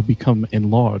sudden he will become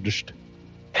enlarged.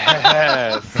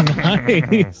 Yes.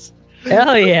 Nice.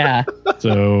 Hell yeah.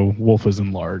 So Wolf is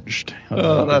enlarged.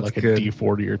 That's like good. a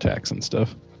D4 to your attacks and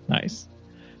stuff. Nice.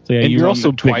 So yeah, And you're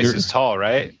also twice bigger. as tall,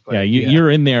 right? yeah, you're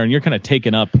in there, and you're kind of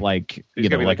taking up like He's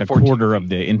gonna be like like a 14 quarter of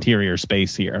the interior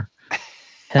space here.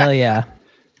 Hell yeah.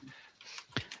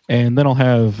 And then I'll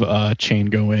have Chain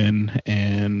go in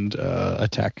and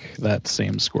attack that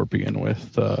same scorpion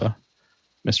with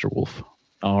Mr. Wolf.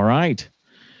 All right.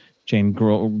 Chain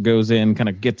goes in, kind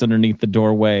of gets underneath the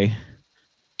doorway.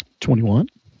 21.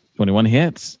 21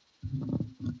 hits.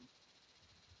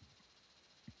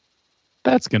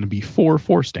 That's going to be 4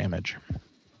 force damage.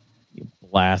 You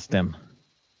blast him.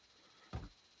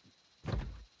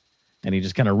 And he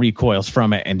just kind of recoils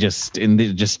from it and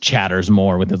just chatters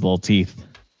more with his little teeth.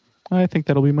 I think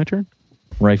that'll be my turn.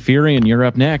 Rhyperion, you're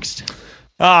up next.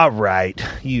 All right,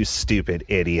 you stupid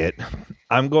idiot.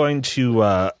 I'm going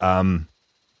to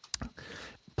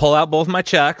pull out both my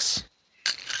chucks.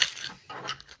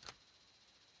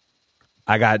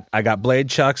 I got blade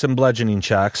chucks and bludgeoning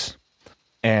chucks.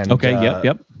 And okay,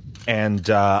 yep. And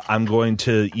I'm going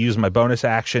to use my bonus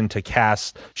action to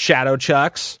cast Shadow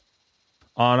Chucks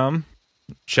on them.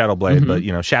 Shadow Blade, but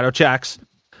Shadow Chucks.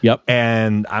 Yep.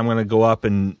 And I'm going to go up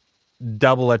and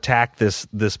double attack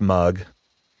this mug.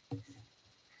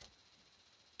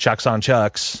 Chucks on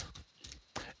chucks.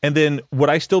 And then would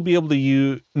I still be able to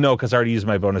use... No, because I already used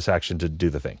my bonus action to do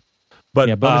the thing. But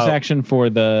yeah, bonus action for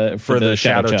the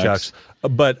Shadow Chucks.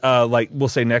 But we'll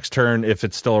say next turn, if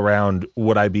it's still around,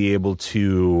 would I be able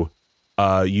to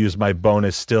use my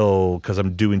bonus still, because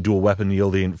I'm doing dual weapon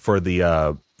yielding for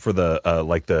the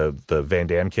Van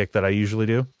Damme kick that I usually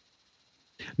do?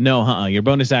 No, your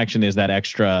bonus action is that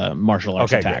extra martial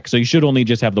arts attack. Good. So you should only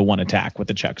just have the one attack with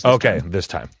the chucks. This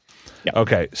time. Yep.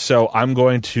 Okay, so I'm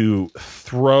going to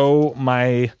throw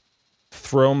my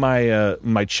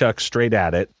chuck straight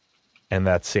at it, and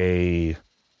that's a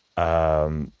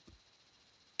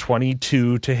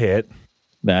 22 to hit.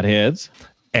 That hits.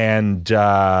 And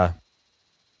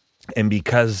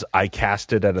because I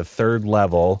cast it at a 3rd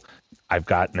level, I've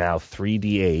got now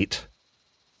 3d8.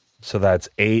 So that's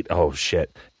 8. Oh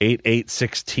shit. 8,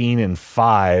 16, and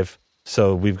 5.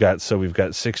 So we've got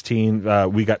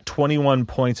 16. We got 21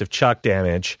 points of chuck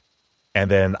damage, and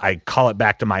then I call it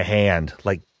back to my hand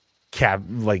like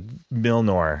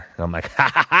Milnor. And I'm like,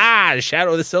 ha ha ha!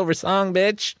 Shadow of the Silver Song,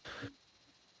 bitch.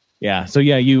 Yeah. So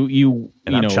yeah, you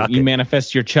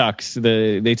manifest your chucks.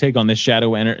 They take on this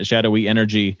shadowy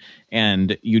energy,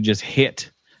 and you just hit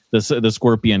the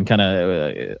scorpion kind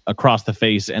of across the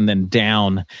face and then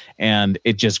down, and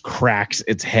it just cracks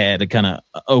its head kind of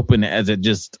open as it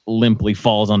just limply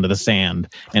falls onto the sand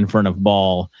in front of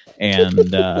Ball and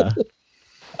in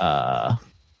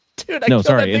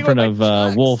front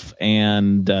of Wolf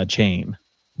and Chain.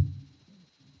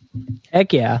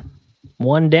 Heck yeah.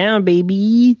 One down,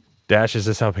 baby. Dash, is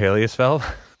this how Peleus fell?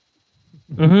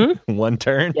 Mm-hmm. One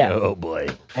turn? Yeah. Oh, boy.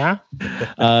 Yeah.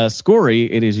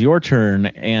 Scory, it is your turn,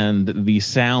 and the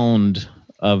sound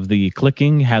of the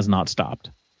clicking has not stopped.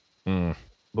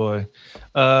 Boy.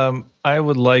 I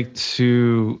would like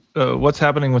to... what's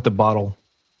happening with the bottle?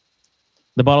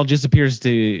 The bottle just appears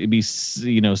to be,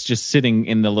 just sitting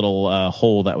in the little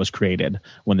hole that was created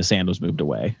when the sand was moved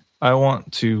away. I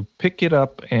want to pick it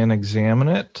up and examine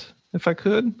it, if I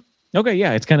could. Okay,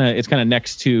 yeah, it's kind of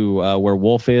next to where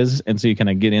Wolf is, and so you kind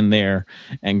of get in there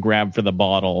and grab for the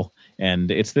bottle,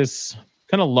 and it's this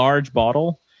kind of large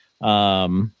bottle.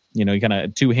 You kind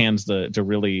of 2 hands to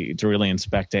really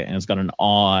inspect it, and it's got an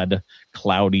odd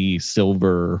cloudy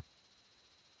silver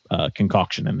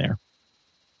concoction in there.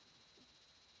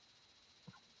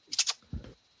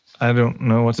 I don't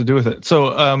know what to do with it.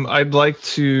 So I'd like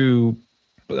to...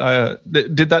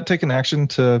 did that take an action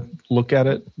to look at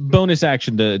it? Bonus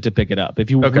action to pick it up. If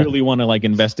you really want to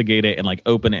investigate it and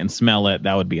open it and smell it,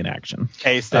 that would be an action.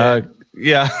 Taste it.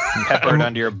 Yeah. Pepper it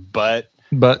under your butt.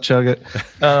 Butt chug it.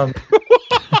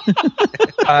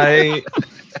 I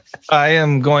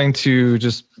am going to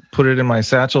just put it in my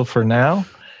satchel for now,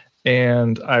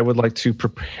 and I would like to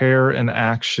prepare an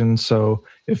action. So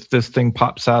if this thing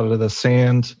pops out of the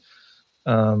sand,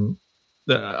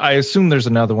 I assume there's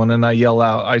another one, and I yell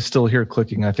out. I still hear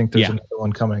clicking. I think there's another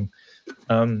one coming.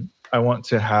 I want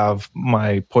to have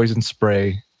my poison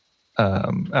spray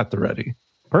at the ready.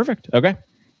 Perfect. Okay.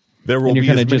 There will be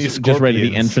kind of just right at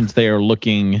the entrance there,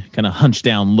 looking kind of hunched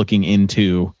down, looking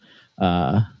into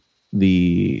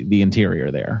the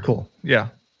interior there. Cool. Yeah.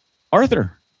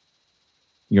 Arthur,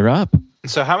 you're up.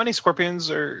 So how many scorpions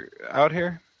are out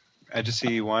here? I just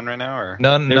see one right now, or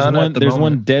none. There's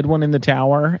one dead one in the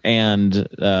tower, and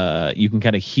you can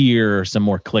kind of hear some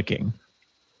more clicking.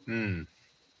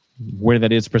 Where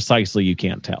that is precisely, you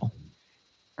can't tell.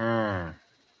 Well,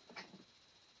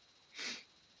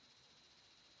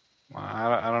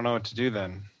 I don't know what to do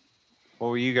then. What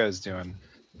were you guys doing?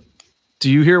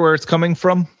 Do you hear where it's coming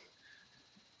from?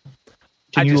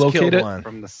 Can you locate it?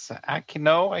 From the I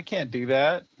can't do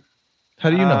that. How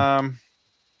do you know?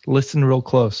 Listen real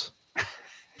close.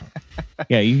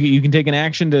 Yeah, you can take an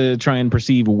action to try and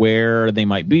perceive where they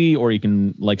might be, or you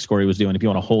can, like Scory was doing, if you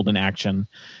want to hold an action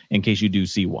in case you do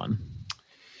see one.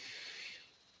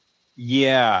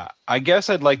 Yeah, I guess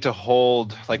I'd like to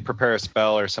hold, prepare a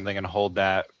spell or something and hold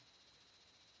that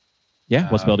Yeah.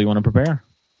 What spell do you want to prepare?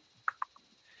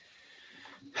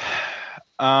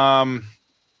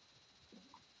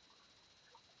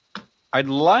 I'd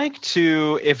like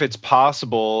to, if it's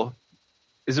possible.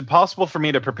 Is it possible for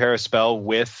me to prepare a spell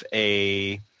with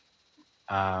a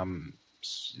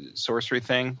sorcery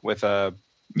thing with a?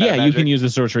 Yeah, you can use the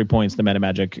sorcery points, the meta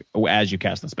magic, as you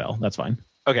cast the spell. That's fine.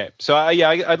 Okay, so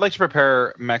I'd like to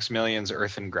prepare Maximilian's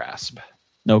Earthen Grasp.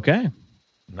 Okay,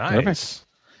 nice. Perfect.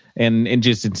 And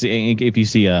just if you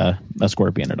see a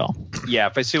scorpion at all. Yeah,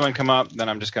 if I see one come up, then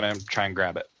I'm just gonna try and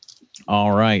grab it.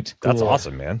 All right, That's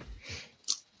awesome, man.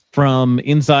 From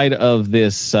inside of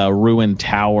this ruined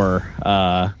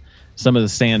tower, some of the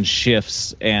sand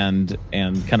shifts and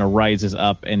kind of rises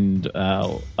up, and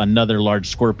another large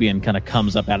scorpion kind of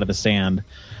comes up out of the sand.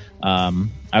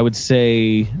 I would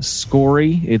say,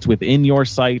 Scory, it's within your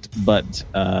sight, but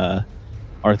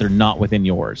Arthur, not within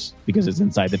yours, because it's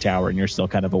inside the tower and you're still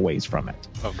kind of a ways from it.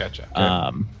 Oh, gotcha.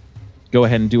 Go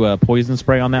ahead and do a poison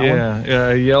spray on that one.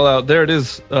 Yeah, yell out, there it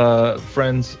is,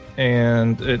 friends,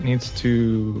 and it needs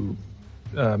to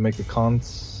make a con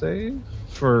save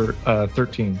for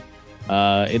 13.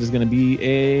 It is going to be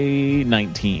a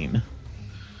 19.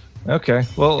 Okay,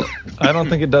 well, I don't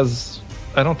think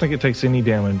it takes any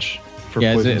damage for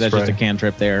poison that's spray. just a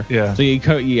cantrip there. Yeah. So you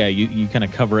kind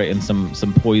of cover it in some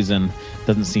poison.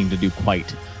 Doesn't seem to do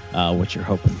quite what you're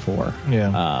hoping for.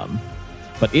 Yeah.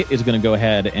 But it is going to go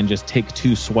ahead and just take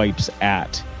 2 swipes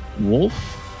at Wolf.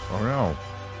 Oh no.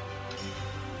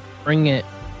 Bring it.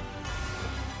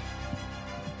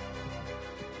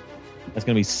 That's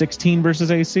going to be 16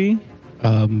 versus AC.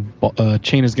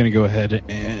 Chain is going to go ahead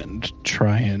and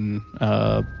try and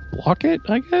block it,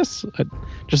 I guess.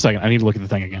 Just a second. I need to look at the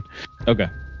thing again. Okay.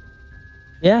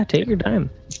 Yeah, take your time.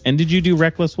 And did you do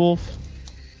Reckless Wolf?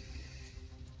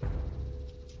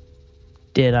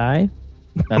 Did I?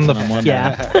 That's what I'm wondering.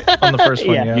 Yeah. On the first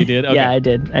one, Yeah. yeah. You did? Okay. Yeah, I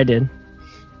did.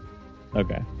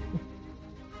 Okay.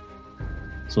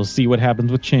 So we'll see what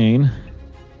happens with Chain.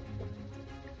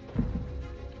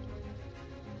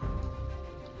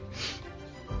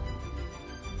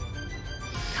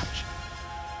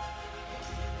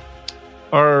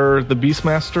 Are the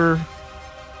Beastmaster...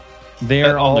 They're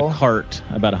At on all? the cart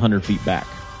about 100 feet back.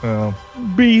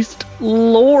 Beast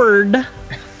Lord.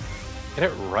 Get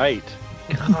it right.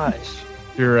 Gosh.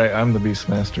 You're right, I'm the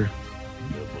Beastmaster.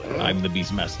 I'm the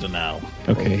Beastmaster now.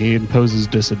 Okay, he imposes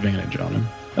disadvantage on him.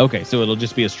 Okay, so it'll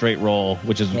just be a straight roll,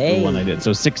 which is the one I did.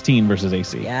 So 16 versus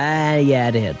AC. Yeah,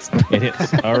 it hits. It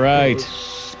hits. All right.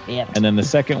 Yep. And then the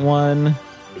second one,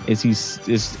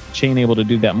 is Chain able to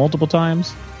do that multiple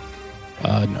times?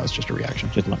 No, it's just a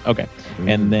reaction. Just one. Okay.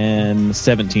 And then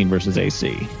 17 versus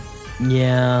AC.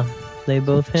 Yeah, they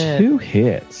both hit. 2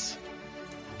 hits.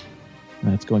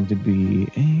 That's going to be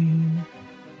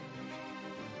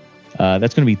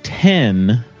that's going to be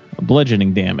 10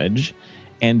 bludgeoning damage,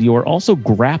 and you're also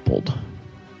grappled.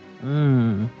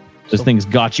 This thing's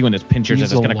got you in its pinchers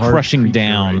and it's kind of crushing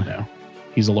down. Right now.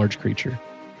 He's a large creature.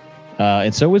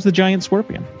 And so is the giant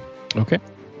scorpion. Okay.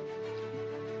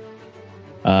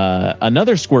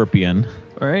 Another scorpion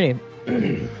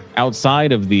Alrighty.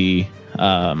 outside of the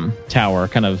tower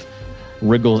kind of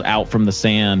wriggles out from the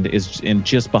sand and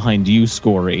just behind you,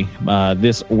 Scory.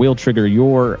 This will trigger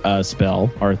your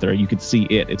spell, Arthur. You can see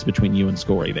it. It's between you and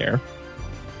Scory there.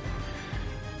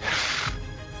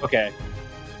 Okay.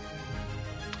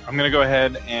 I'm going to go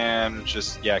ahead and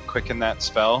just, quicken that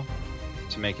spell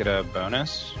to make it a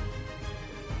bonus.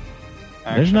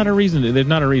 There's not a reason to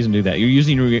do that. You're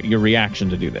using your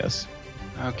reaction to do this.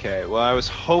 Okay, well, I was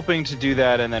hoping to do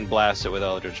that and then blast it with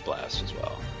Eldritch Blast as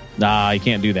well. Nah, you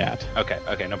can't do that. Okay,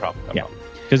 no problem. No problem.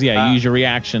 Because, you use your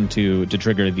reaction to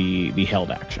trigger the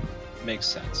held action. Makes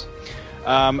sense.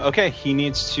 Okay, he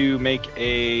needs to make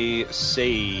a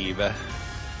save.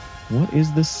 What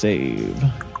is the save?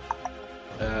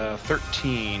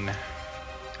 13.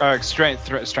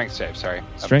 Strength save, sorry.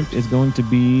 Strength is going to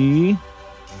be...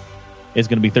 It's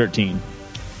going to be 13.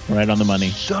 Right on the money.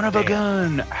 Son of a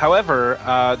gun! However,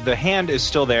 the hand is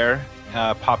still there,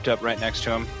 popped up right next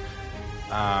to him.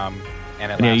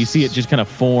 You see it just kind of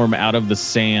form out of the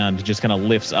sand, just kind of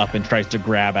lifts up and tries to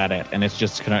grab at it, and it's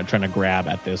just kind of trying to grab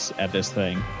at this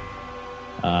thing.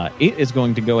 It is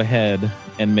going to go ahead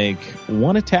and make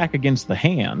one attack against the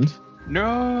hand.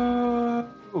 No!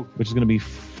 Which is going to be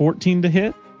 14 to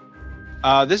hit.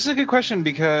 This is a good question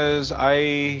because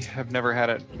I have never had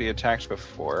it be attacked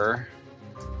before.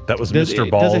 That was Mr.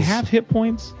 Ball's does it have hit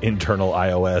points? internal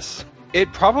iOS.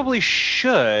 It probably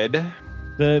should.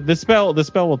 The spell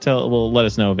will let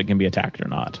us know if it can be attacked or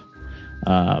not.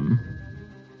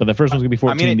 But But the first one's gonna be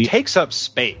 14. I mean, it takes up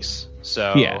space,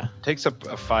 so Yeah. it takes up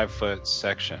a 5-foot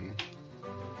section.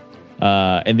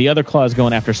 And the other claw is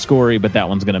going after Scory, but that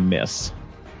one's gonna miss.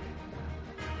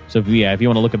 So if you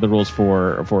want to look at the rules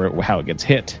for how it gets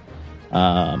hit,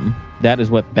 that is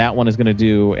what that one is going to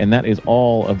do, and that is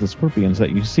all of the scorpions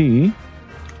that you see.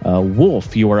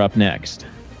 Wolf, you are up next.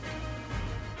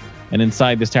 And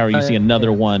inside this tower, you see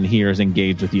another one here is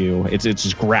engaged with you. It's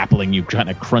just grappling you, kind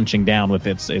of crunching down with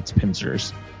its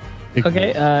pincers.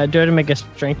 Okay, do I have to make a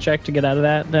strength check to get out of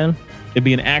that then? It'd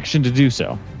be an action to do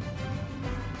so.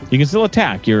 You can still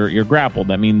attack. You're grappled.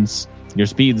 That means your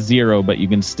speed's 0, but you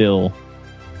can still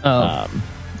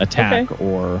attack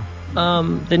or...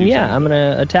 Then yeah, I'm going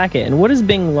to attack it. And what does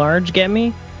being large get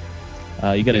me?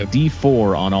 You get a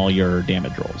D4 on all your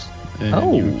damage rolls.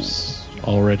 And you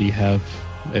already have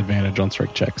advantage on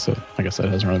strike checks, so I guess that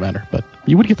doesn't really matter. But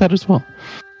you would get that as well.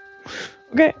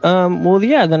 Okay. Well,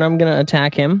 yeah. Then I'm gonna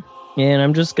attack him, and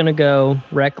I'm just gonna go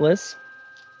reckless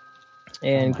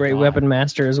and great weapon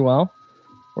master as well.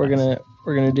 We're gonna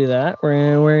do that.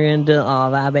 We're gonna do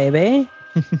all that, baby.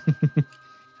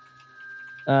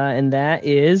 And that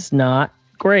is not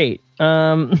great.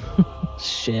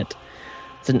 Shit.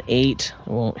 It's an 8. It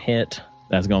won't hit.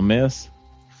 That's gonna miss.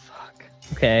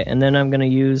 Okay, and then I'm going to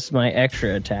use my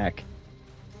extra attack.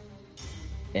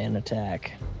 And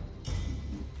attack.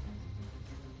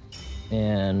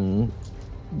 And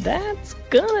that's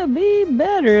going to be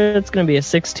better. It's going to be a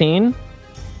 16.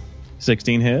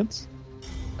 16 hits.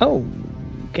 Oh,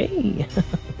 okay.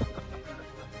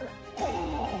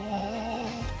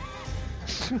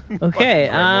 Okay,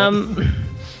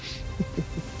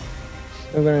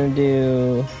 we're going to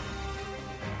do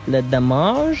le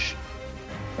damage.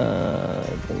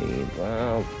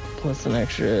 Plus an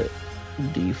extra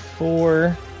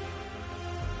D4.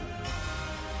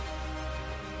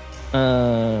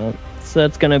 So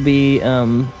that's gonna be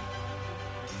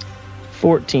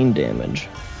 14 damage.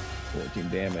 14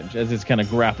 damage as it's kind of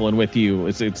grappling with you.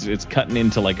 It's cutting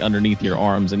into like underneath your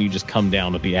arms, and you just come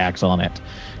down with the axe on it,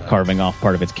 carving off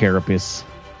part of its carapace.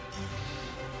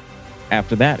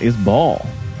 After that is Ball.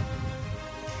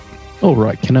 All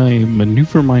right, can I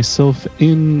maneuver myself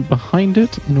in behind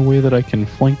it in a way that I can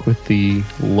flank with the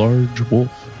large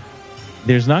wolf?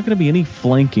 There's not going to be any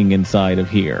flanking inside of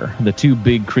here. The two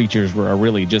big creatures are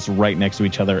really just right next to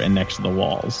each other and next to the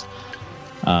walls.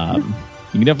 You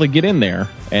can definitely get in there,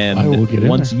 and I will get in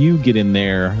once there. you get in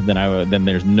there, then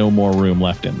there's no more room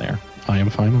left in there. I am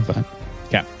fine with that.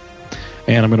 Okay,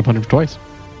 And I'm going to punch him twice.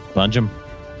 punch him.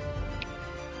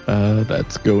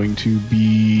 That's going to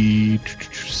be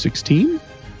 16.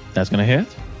 That's going to hit.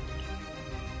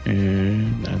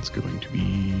 And that's going to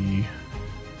be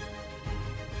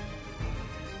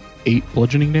 8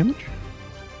 bludgeoning damage.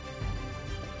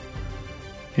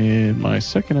 And my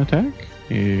second attack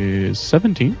is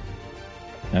 17.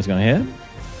 That's going to hit.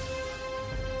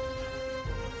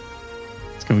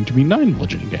 It's going to be 9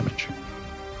 bludgeoning damage.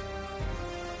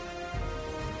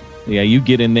 Yeah, you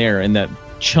get in there, and that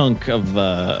chunk of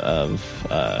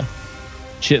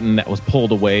chitin that was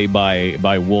pulled away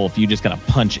by Wolf, you just kind of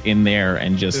punch in there,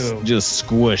 and just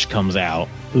squish comes out.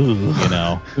 Ooh. You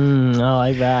know. I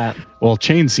like that. Well,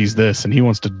 Chain sees this, and he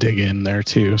wants to dig in there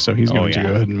too, so he's going to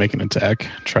go ahead and make an attack.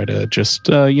 Try to just,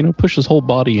 push his whole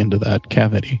body into that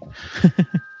cavity.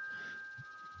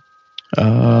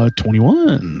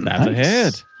 21. That's a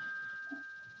hit.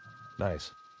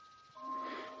 Nice.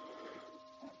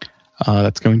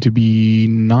 That's going to be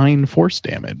 9 force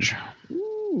damage.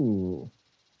 Ooh,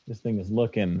 this thing is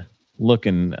looking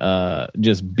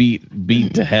just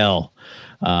beat to hell.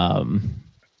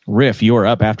 Riff, you're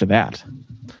up after that.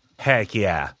 Heck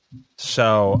yeah.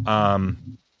 So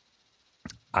I'm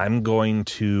going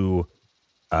to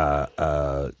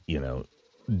double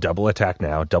attack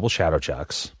now, double shadow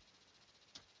chucks,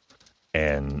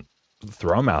 and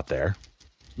throw them out there.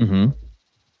 Mm-hmm.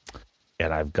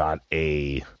 And I've got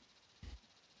a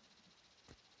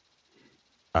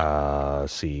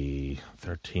 13,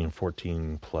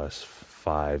 14 plus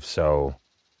 5, so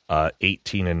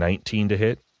 18 and 19 to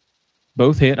hit.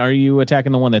 Both hit. Are you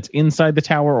attacking the one that's inside the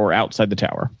tower or outside the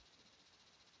tower?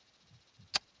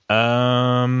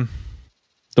 The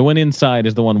one inside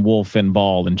is the one Wolf and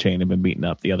Ball and Chain have been beaten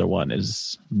up. The other one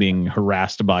is being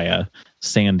harassed by a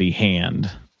sandy hand.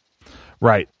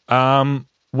 Right.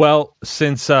 Well,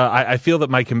 since I feel that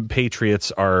my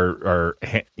compatriots are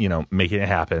making it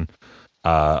happen,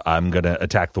 I'm gonna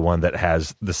attack the one that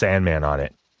has the Sandman on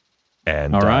it,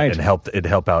 and all right, and help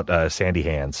out Sandy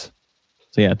Hands.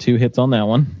 So yeah, 2 hits on that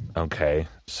one. Okay,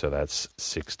 so that's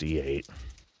 68.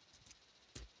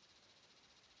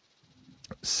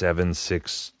 7,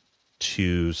 6,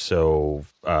 2, so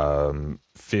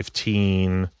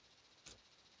 15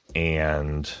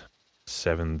 and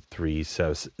 7, 3,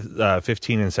 7,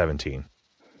 15 and 17.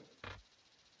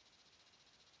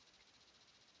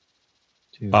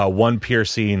 1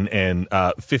 piercing and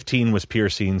 15 was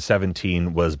piercing,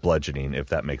 17 was bludgeoning, if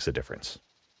that makes a difference.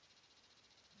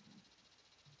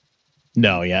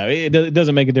 No, yeah, it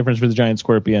doesn't make a difference for the giant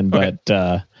scorpion, Okay.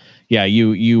 but yeah,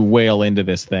 you wail into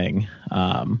this thing,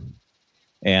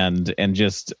 and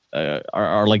just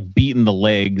are like beating the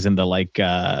legs and the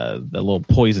little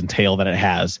poison tail that it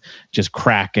has, just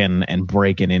cracking and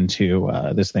breaking into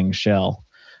this thing's shell.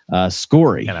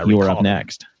 Scory, you are up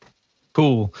next.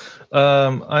 Cool.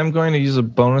 I'm going to use a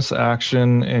bonus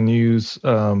action and use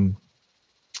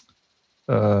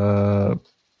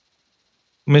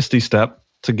Misty Step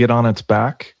to get on its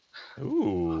back.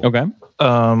 Ooh. Okay.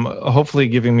 Hopefully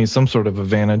giving me some sort of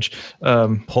advantage.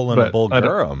 Pulling a Bull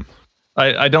Durham.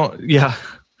 I don't. Yeah.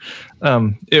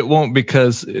 It won't,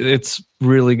 because it's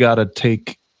really got to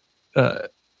take.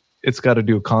 It's got to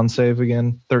do a con save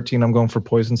again. 13. I'm going for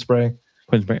poison spray.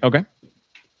 Poison spray. Okay.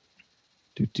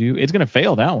 It's gonna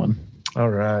fail that one. All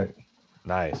right.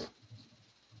 Nice.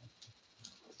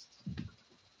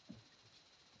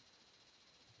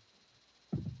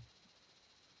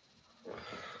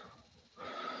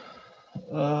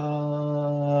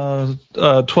 Uh,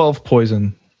 12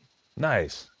 poison.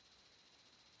 Nice.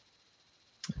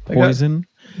 Poison.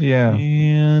 Yeah.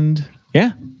 And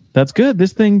yeah, that's good.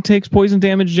 This thing takes poison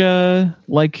damage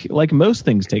like most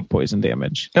things take poison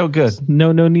damage. Oh, good.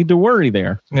 No need to worry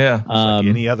there. Yeah. Like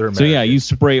any other So yeah, American. you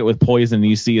spray it with poison and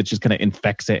you see it just kind of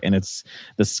infects it, and it's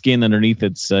the skin underneath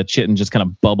its chitin just kind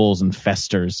of bubbles and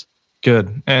festers.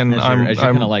 Good. And As I'm you're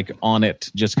kind of like on it,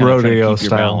 just kind of trying to rodeo keep your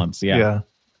style. balance. Yeah.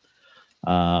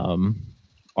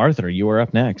 Arthur, you are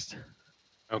up next.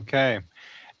 Okay.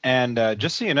 And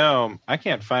just so you know, I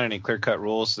can't find any clear-cut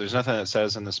rules. There's nothing that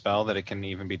says in the spell that it can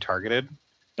even be targeted.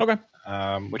 Okay.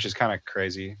 Which is kind of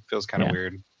crazy. Feels kind of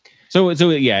weird. So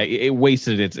yeah, it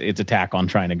wasted its attack on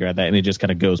trying to grab that, and it just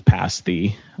kind of goes past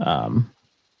the,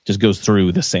 just goes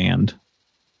through the sand.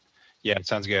 Yeah, it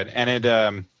sounds good. And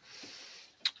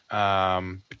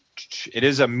it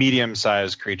is a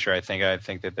medium-sized creature. I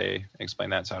think that they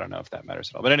explained that, so I don't know if that matters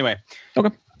at all. But anyway,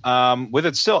 okay. With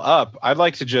it still up, I'd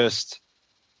like to just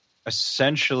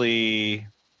essentially,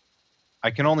 I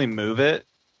can only move it.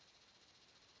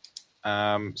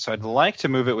 So I'd like to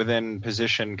move it within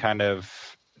position, kind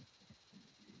of,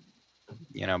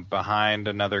 behind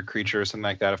another creature or something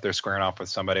like that, if they're squaring off with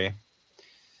somebody.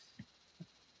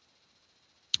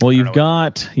 Well, you've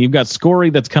got Scory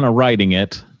that's kind of riding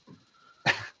it.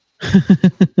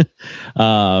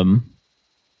 But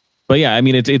yeah, I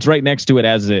mean, it's right next to it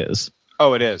as is.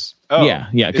 Oh, it is. Oh, yeah.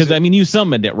 Because I mean, you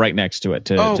summoned it right next to it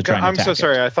to try and attack. I'm so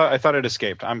sorry. It. I thought it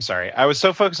escaped. I'm sorry. I was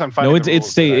so focused on finding. No, the it rules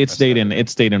that stayed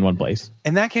stayed in one place.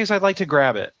 In that case, I'd like to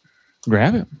grab it.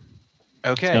 Grab it.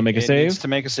 Okay. It's gonna make a save. Needs to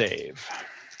make a save.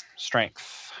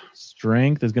 Strength.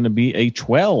 Strength is going to be a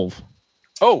 12.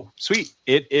 Oh, sweet.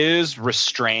 It is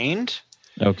restrained.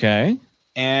 Okay.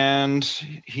 And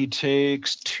he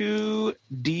takes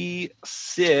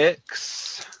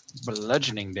 2d6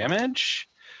 bludgeoning damage.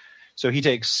 So he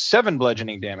takes 7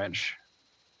 bludgeoning damage.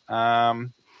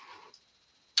 And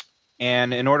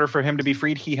in order for him to be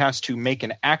freed, he has to make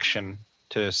an action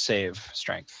to save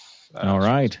strength. All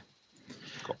right.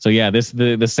 Cool. So yeah,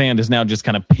 the sand is now just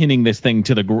kind of pinning this thing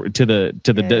to the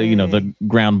the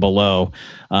ground below.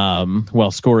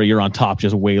 While Scory, you're on top,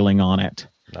 just wailing on it.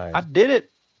 Nice. I did it.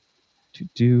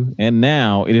 And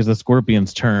now it is the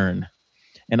scorpion's turn.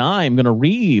 And I'm going to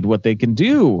read what they can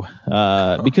do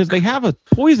because they have a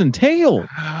poison tail.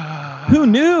 Who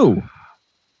knew?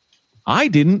 I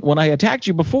didn't when I attacked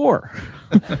you before.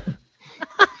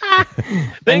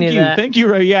 Thank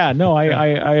you. Yeah, no,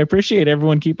 I appreciate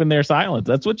everyone keeping their silence.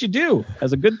 That's what you do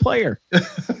as a good player.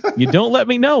 You don't let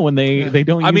me know when they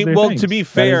don't. I mean, their well, things. to be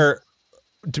fair,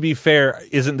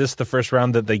 isn't this the first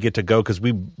round that they get to go? Because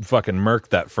we fucking murked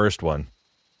that first one.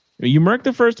 You murked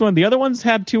the first one. The other ones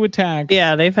had 2 attacks.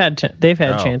 Yeah, they've had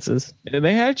chances.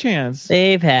 They had a chance.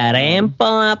 They've had ample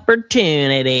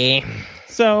opportunity.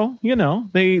 So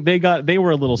they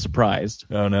were a little surprised.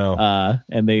 Oh no!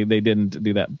 And they didn't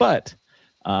do that. But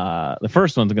the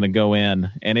first one's going to go in,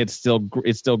 and it's still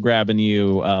grabbing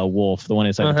you, Wolf. The one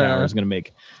inside the tower is going to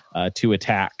make 2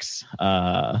 attacks.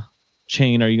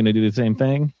 Chain, are you going to do the same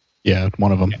thing? Yeah,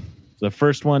 one of them. Okay. So the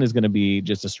first one is going to be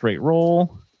just a straight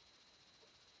roll,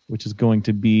 which is going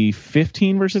to be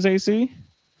 15 versus AC.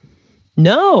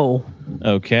 No.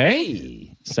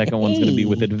 Okay. Second one's going to be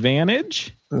with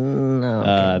advantage.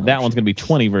 No. That one's going to be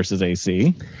 20 versus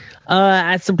AC.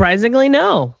 Surprisingly,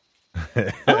 no.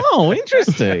 Oh,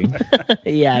 interesting.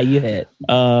 Yeah, you hit.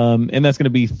 And that's going to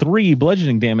be 3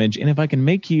 bludgeoning damage. And if I can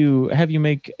have you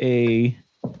make a...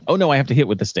 Oh, no, I have to hit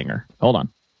with the stinger. Hold on.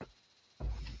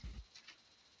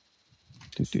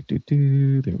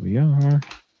 There we are.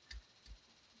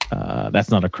 That's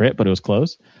not a crit, but it was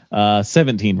close.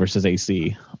 17 versus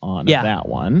AC on that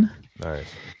one. Nice.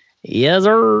 Yes,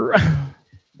 sir.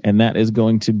 And that is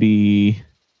going to be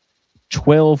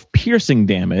 12 piercing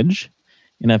damage.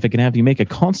 And if I can have you make a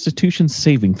Constitution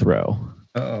saving throw.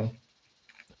 Uh-oh.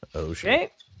 Oh, shit. Okay.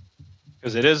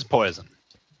 Because it is poison.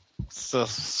 It's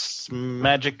a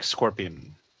magic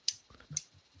scorpion.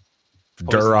 If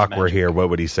Durrock were here, what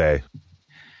would he say?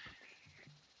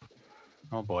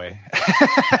 Oh boy.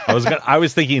 I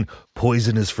was thinking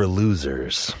poison is for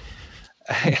losers.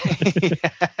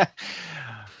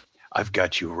 I've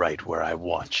got you right where I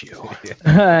want you.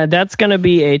 That's going to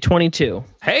be a 22.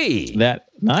 Hey,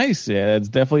 Nice. Yeah, it's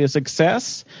definitely a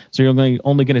success. So you're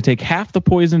only going to take half the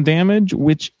poison damage,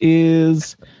 which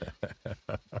is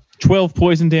 12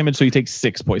 poison damage. So you take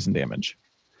 6 poison damage.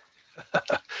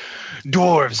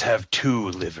 Dwarves have 2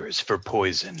 livers for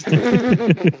poison.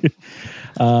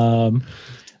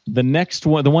 The next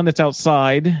one, the one that's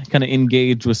outside, kind of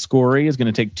engaged with Scory, is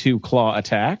going to take 2 claw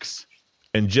attacks.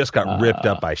 And just got ripped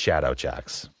up by Shadow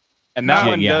Jacks. And that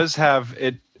one does have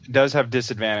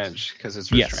disadvantage because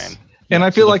it's restrained. Yes. And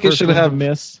I feel like it should have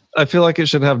miss. I feel like it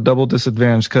should have double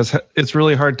disadvantage because it's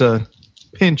really hard to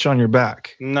pinch on your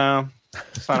back. No,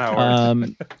 that's not how it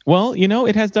works. Well,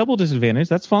 it has double disadvantage.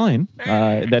 That's fine.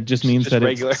 That just means that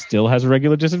it still has a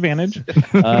regular disadvantage.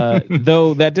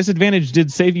 Though that disadvantage did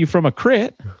save you from a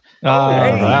crit.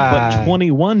 But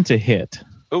 21 to hit.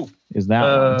 Oh, is that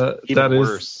one? That is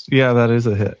worse. Yeah, that is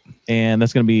a hit. And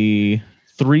that's going to be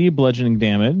 3 bludgeoning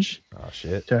damage. Oh,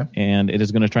 shit. Okay. And it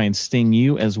is going to try and sting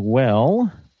you as well.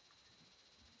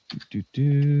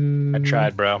 I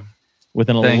tried, bro. With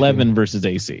an 11 versus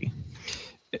AC.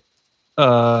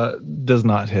 Does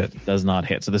not hit. Does not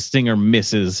hit. So the stinger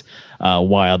misses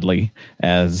wildly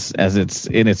as it's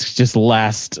in its just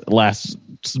last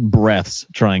breaths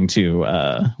trying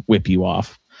to whip you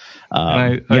off.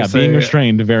 Being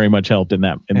restrained very much helped in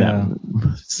that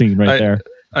scene right there.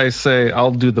 I say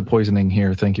I'll do the poisoning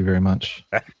here. Thank you very much.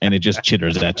 And it just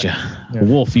chitters at you. Yeah.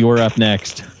 Wolf, you're up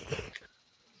next.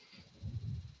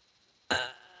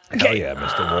 Hell yeah,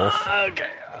 Mr. Wolf.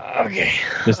 Okay.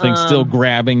 This thing's still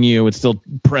grabbing you. It's still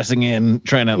pressing in,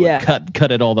 trying to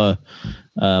cut at all the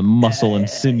muscle and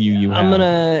sinew you have.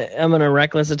 I'm gonna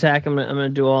reckless attack. I'm gonna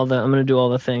do all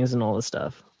the things and all the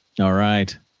stuff. All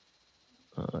right.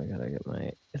 Oh, I gotta get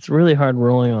it's really hard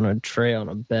rolling on a tray on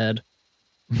a bed.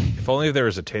 If only there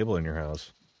was a table in your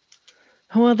house.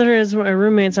 Well, there is. My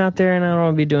roommate's out there, and I don't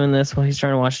want to be doing this while he's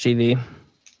trying to watch TV.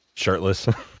 Shirtless.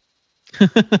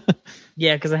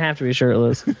 Yeah, because I have to be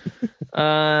shirtless.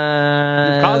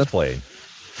 Cosplay.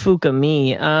 Fuka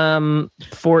me.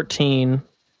 14.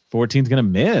 14's gonna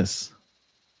miss.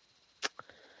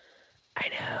 I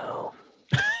know.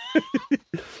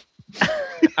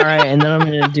 All right, and then I'm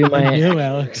gonna do my. You,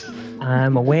 Alex.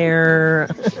 I'm aware.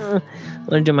 I'm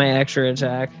gonna do my extra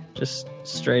attack, just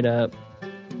straight up.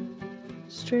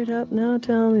 Straight up. Now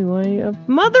tell me why you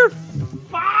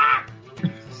motherfuck.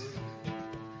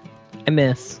 I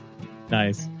miss.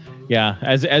 Nice. Yeah,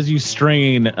 as you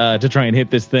strain to try and hit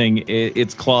this thing,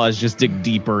 its claws just dig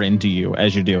deeper into you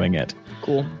as you're doing it.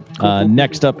 Cool.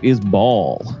 Next up is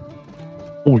Ball.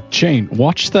 Oh, Chain,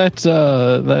 watch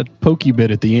that pokey bit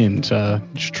at the end.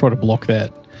 Just try to block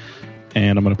that.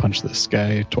 And I'm going to punch this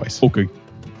guy twice. Okay.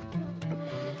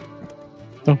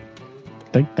 Oh,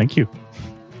 thank you.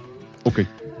 Okay.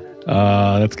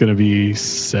 That's going to be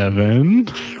 7.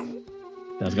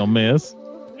 That's going to miss.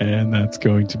 And that's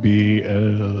going to be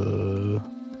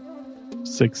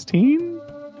 16.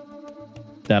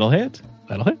 That'll hit.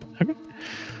 Okay.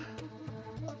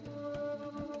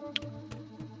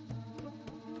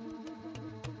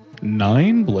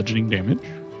 9 bludgeoning damage.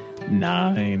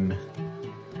 9.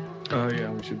 Oh yeah,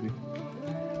 we should be.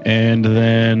 And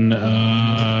then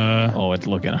it's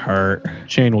looking hurt.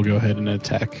 Chain will go ahead and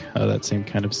attack that same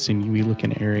kind of sinewy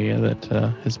looking area that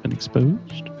has been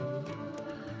exposed.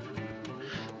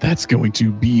 That's going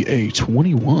to be a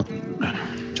 21.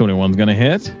 21's going to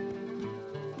hit.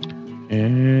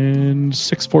 And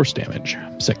 6 force damage.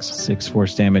 6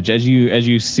 force damage. As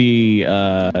you see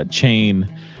Chain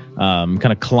kind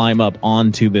of climb up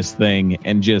onto this thing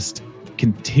and just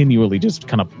continually just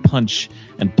kind of punch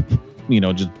and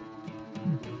just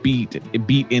beat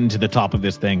into the top of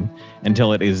this thing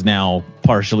until it is now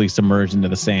partially submerged into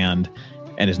the sand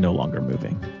and is no longer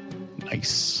moving.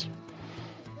 Nice.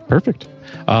 Perfect.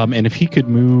 And if he could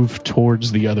move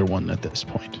towards the other one at this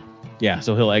point. Yeah,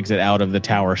 so he'll exit out of the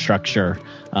tower structure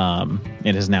and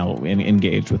is now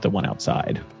engaged with the one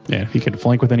outside. Yeah, if he could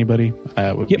flank with anybody,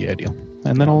 that would be ideal.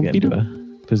 And then I'll get beat into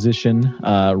him. a position.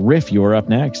 Riff, you're up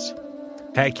next.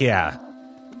 Heck yeah.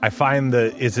 I find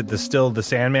is it still the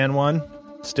Sandman one?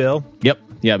 Still? Yep.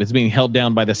 Yeah, it's being held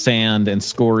down by the sand, and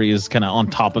Scory is kind of on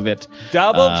top of it.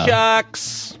 Double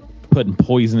chucks! Putting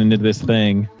poison into this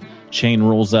thing. Chain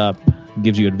rolls up,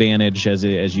 gives you advantage as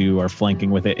you are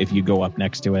flanking with it if you go up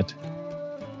next to it.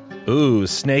 Ooh,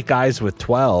 Snake Eyes with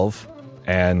 12.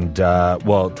 And,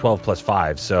 12 plus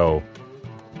 5, so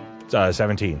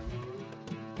 17.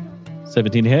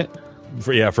 17 to hit?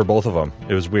 For both of them.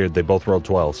 It was weird. They both rolled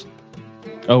 12s.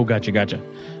 Oh, gotcha.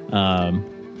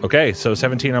 Okay, so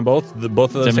 17 on both of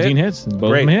those 17 hits. Both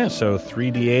Great. of them hit. So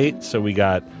 3d8. So we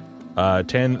got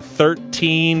 10,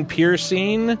 13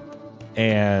 piercing,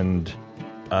 and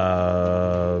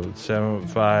 7,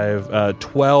 5,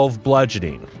 12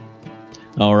 bludgeoning.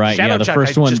 All right, Shadow the Chuck,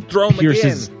 first I one just throw 'em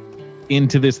pierces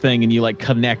into this thing, and you like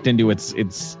connect into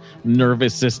its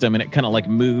nervous system, and it kind of like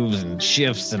moves and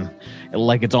shifts, and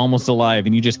like it's almost alive,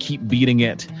 and you just keep beating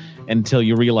it until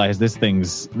you realize this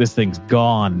thing's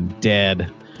gone, dead,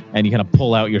 and you kind of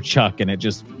pull out your chuck, and it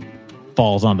just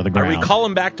falls onto the ground. I recall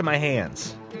him back to my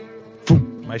hands.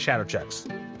 My Shadow Chucks.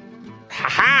 Ha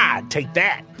ha! Take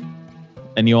that.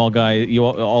 And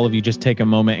all of you just take a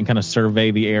moment and kind of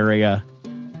survey the area.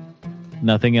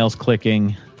 Nothing else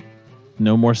clicking.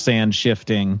 No more sand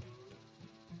shifting.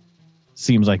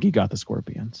 Seems like you got the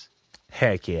scorpions.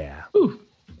 Heck yeah. Ooh.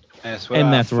 That's where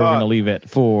we're going to leave it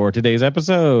for today's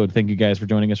episode. Thank you guys for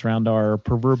joining us around our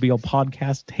proverbial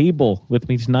podcast table. With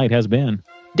me tonight has been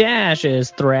Dash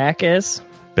is Thrakus.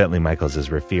 Bentley Michaels is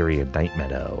Rafiri and Night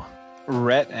Meadow.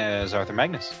 Rhett as Arthur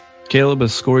Magnus. Caleb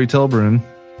is Scory Telbrun.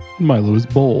 Milo is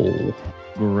Bowl.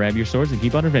 Grab your swords and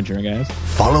keep on adventuring, guys.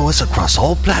 Follow us across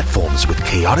all platforms with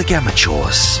Chaotic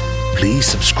Amateurs. Please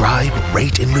subscribe,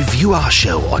 rate, and review our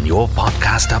show on your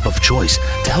podcast app of choice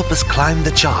to help us climb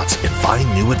the charts and find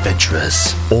new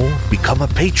adventurers. Or become a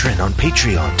patron on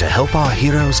Patreon to help our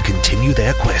heroes continue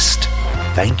their quest.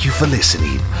 Thank you for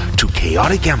listening to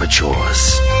Chaotic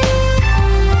Amateurs.